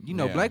 Yeah, you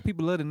know, Yeah. Black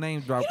people love to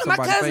name drop You know, my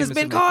somebody cousin's famous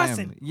Ben in their Carson.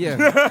 family.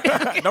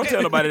 Yeah, Don't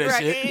tell nobody that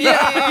Right. shit.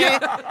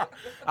 Yeah.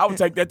 I would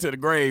take that to the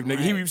grave,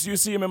 nigga. You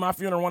see him in my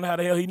funeral, wonder how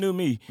the hell he knew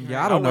me.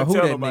 yeah. I don't know wouldn't who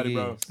tell that nobody,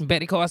 nigga is.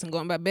 Betty Carson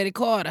going by Betty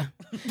Carter.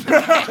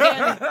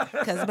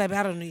 Because, baby,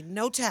 I don't need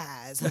no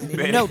ties,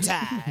 honey. No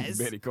ties.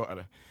 Betty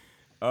Carter.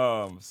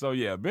 So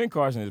yeah, Ben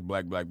Carson is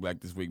black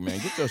this week, man.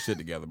 Get your shit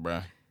together,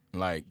 bruh.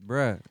 Like,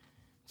 Bruh,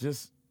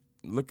 just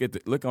look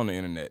on the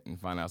internet and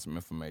find out some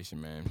information,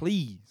 man.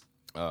 please.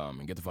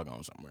 And get the fuck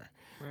on somewhere.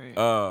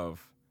 Right.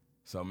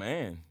 So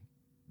man,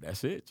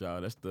 that's it,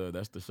 y'all. That's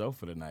the show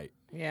for the night.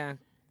 Yeah.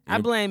 I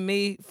blame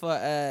me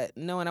for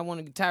knowing I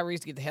wanted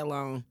Tyrese to get the hell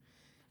on.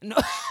 No,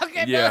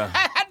 okay, Yeah. no,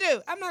 I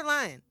do. I'm not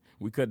lying.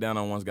 We cut down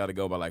on One's Got to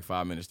Go by like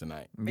 5 minutes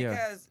tonight.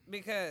 Yeah,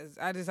 Because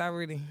I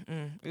really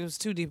it was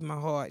too deep in my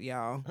heart,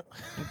 y'all.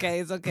 Okay,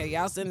 it's okay.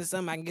 Y'all send us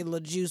something I can get a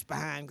little juice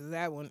behind because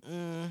that one.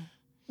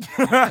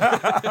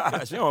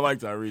 She don't like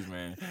Tyrese,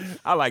 man.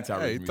 I like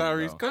Tyrese. Hey, music,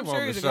 Tyrese, though. come I'm sure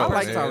on the he's a show. good I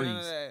like person. Tyrese. None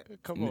of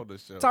that. Come on the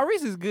show.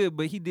 Tyrese is good,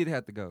 but he did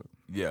have to go.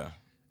 Yeah.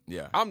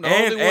 I'm the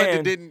And- only one that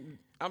and- didn't.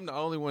 I'm the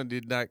only one that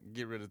did not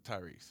get rid of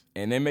Tyrese.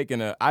 And they're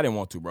making I didn't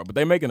want to, bro, but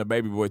they're making a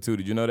Baby Boy too.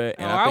 Did you know that?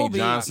 And Oh, I I think will be-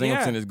 John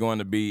Singleton yeah. is going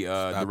to be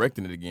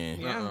directing it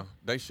again. Yeah.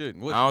 They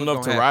shouldn't. What, I don't know if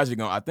what's gonna happen?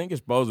 Taraji I think it's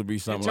supposed to be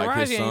something like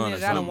his Taraji ain't son in or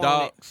it. I don't something.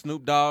 want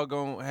Snoop Dogg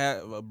gonna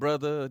have a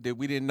brother that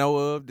we didn't know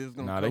of. That's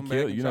gonna Nah, come they back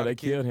killed. and You try know, to they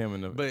kill. killed him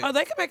in the. But Oh,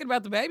 they can make it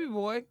about the baby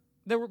boy.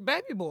 The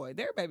baby boy.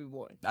 Their baby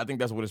boy. I think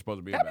that's what it's supposed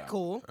to be That'd about. be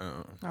cool.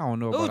 I don't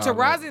know. Ooh, about all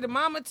that. Taraji the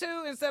mama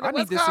too instead I of need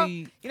what's to called.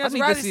 see. You know, I need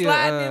to Taraji see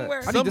sliding in where.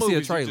 I some need to see a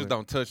movies you trailer. just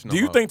don't touch no Do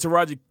you more. think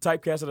Taraji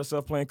typecasted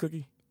herself playing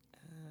Cookie?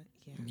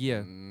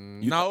 Yeah,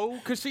 No,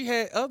 because she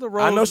had other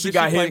roles. I know she that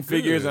got played Hidden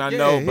Figures, good. and I Yeah,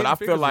 know, Hidden but I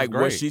Figures feel was like what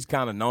great. she's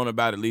kind of known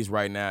about, at least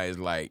right now, is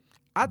like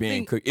I being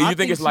think- Cookie. I You think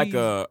think it's like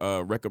she's-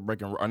 a record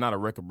breaking, or not a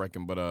record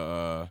breaking, but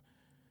a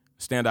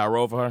standout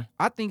role for her?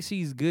 I think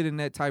she's good in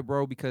that type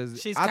role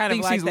because She's I kind of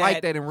think like she's like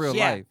that. that in real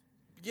Yeah. life.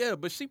 Yeah,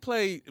 but she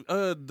played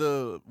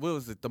the what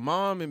was it? The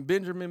mom and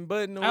Benjamin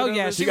Button. Or Oh, whatever.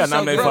 yeah, She got was so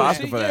nominated for good.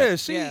 Oscar for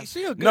that. Yeah, Yeah.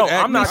 she a good No, actor.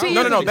 I'm not. She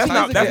No, is- no. she's That's a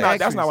not. good That's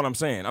actress. not what I'm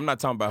saying. I'm not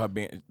talking about her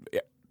being.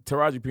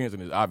 Taraji P.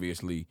 Henson is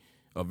obviously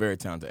a very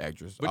talented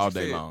actress But all you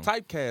day said long.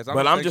 Typecast. I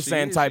But don't I'm think just she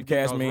saying is. She getting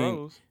typecast those mean-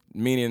 roles.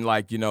 Meaning,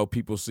 like,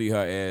 people see her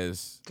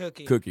as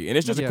Cookie. and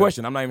it's just a Yeah.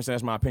 question. I'm not even saying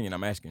that's my opinion.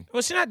 I'm asking.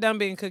 Well, she's not done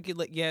being Cookie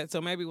yet, so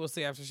maybe we'll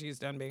see after she's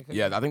done being Cookie.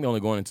 Yeah, I think they're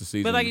only going into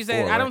season. But like you said,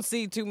 4, I right? don't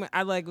see too much.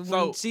 I like when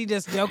So- she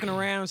just joking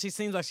around. She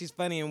seems like she's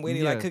funny and witty,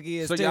 Yeah. like Cookie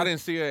is So too. y'all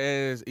didn't see her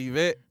as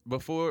Yvette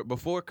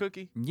before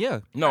Cookie? Yeah,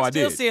 No, I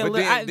still did. see a But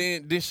little.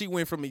 then she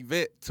went from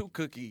Yvette to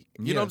Cookie.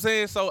 You Yeah. know what I'm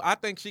saying? So I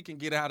think she can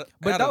get out of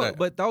that.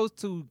 but those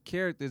two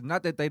characters,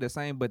 not that they the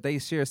same, but they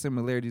share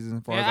similarities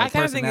as far Yeah, as I like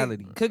kind of think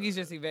personality. Cookie's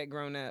just Yvette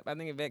grown up. I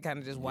think Yvette kind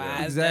of just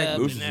wised Exactly. up.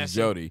 Lucius and is that's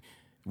Jody,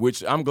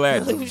 which I'm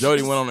glad Lucius.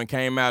 Jody went on and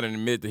came out and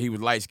admitted that he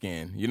was light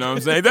skinned. You know what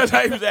I'm saying? That's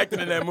how he was acting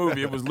in that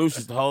movie. It was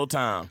Lucius the whole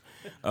time.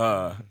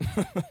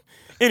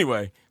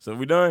 Anyway, so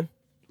we done?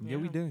 Yeah,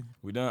 we done.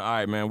 We done. All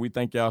right, man. We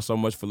thank y'all so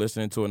much for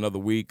listening to another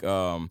week.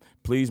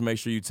 Please make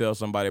sure you tell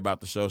somebody about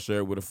the show, share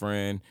it with a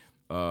friend,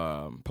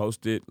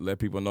 post it, let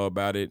people know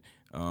about it.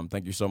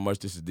 Thank you so much.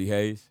 This is D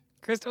Hayes.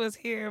 Crystal is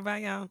here. Bye,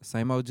 y'all.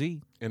 Same OG.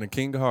 And the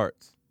King of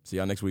Hearts. See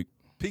y'all next week.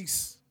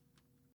 Peace.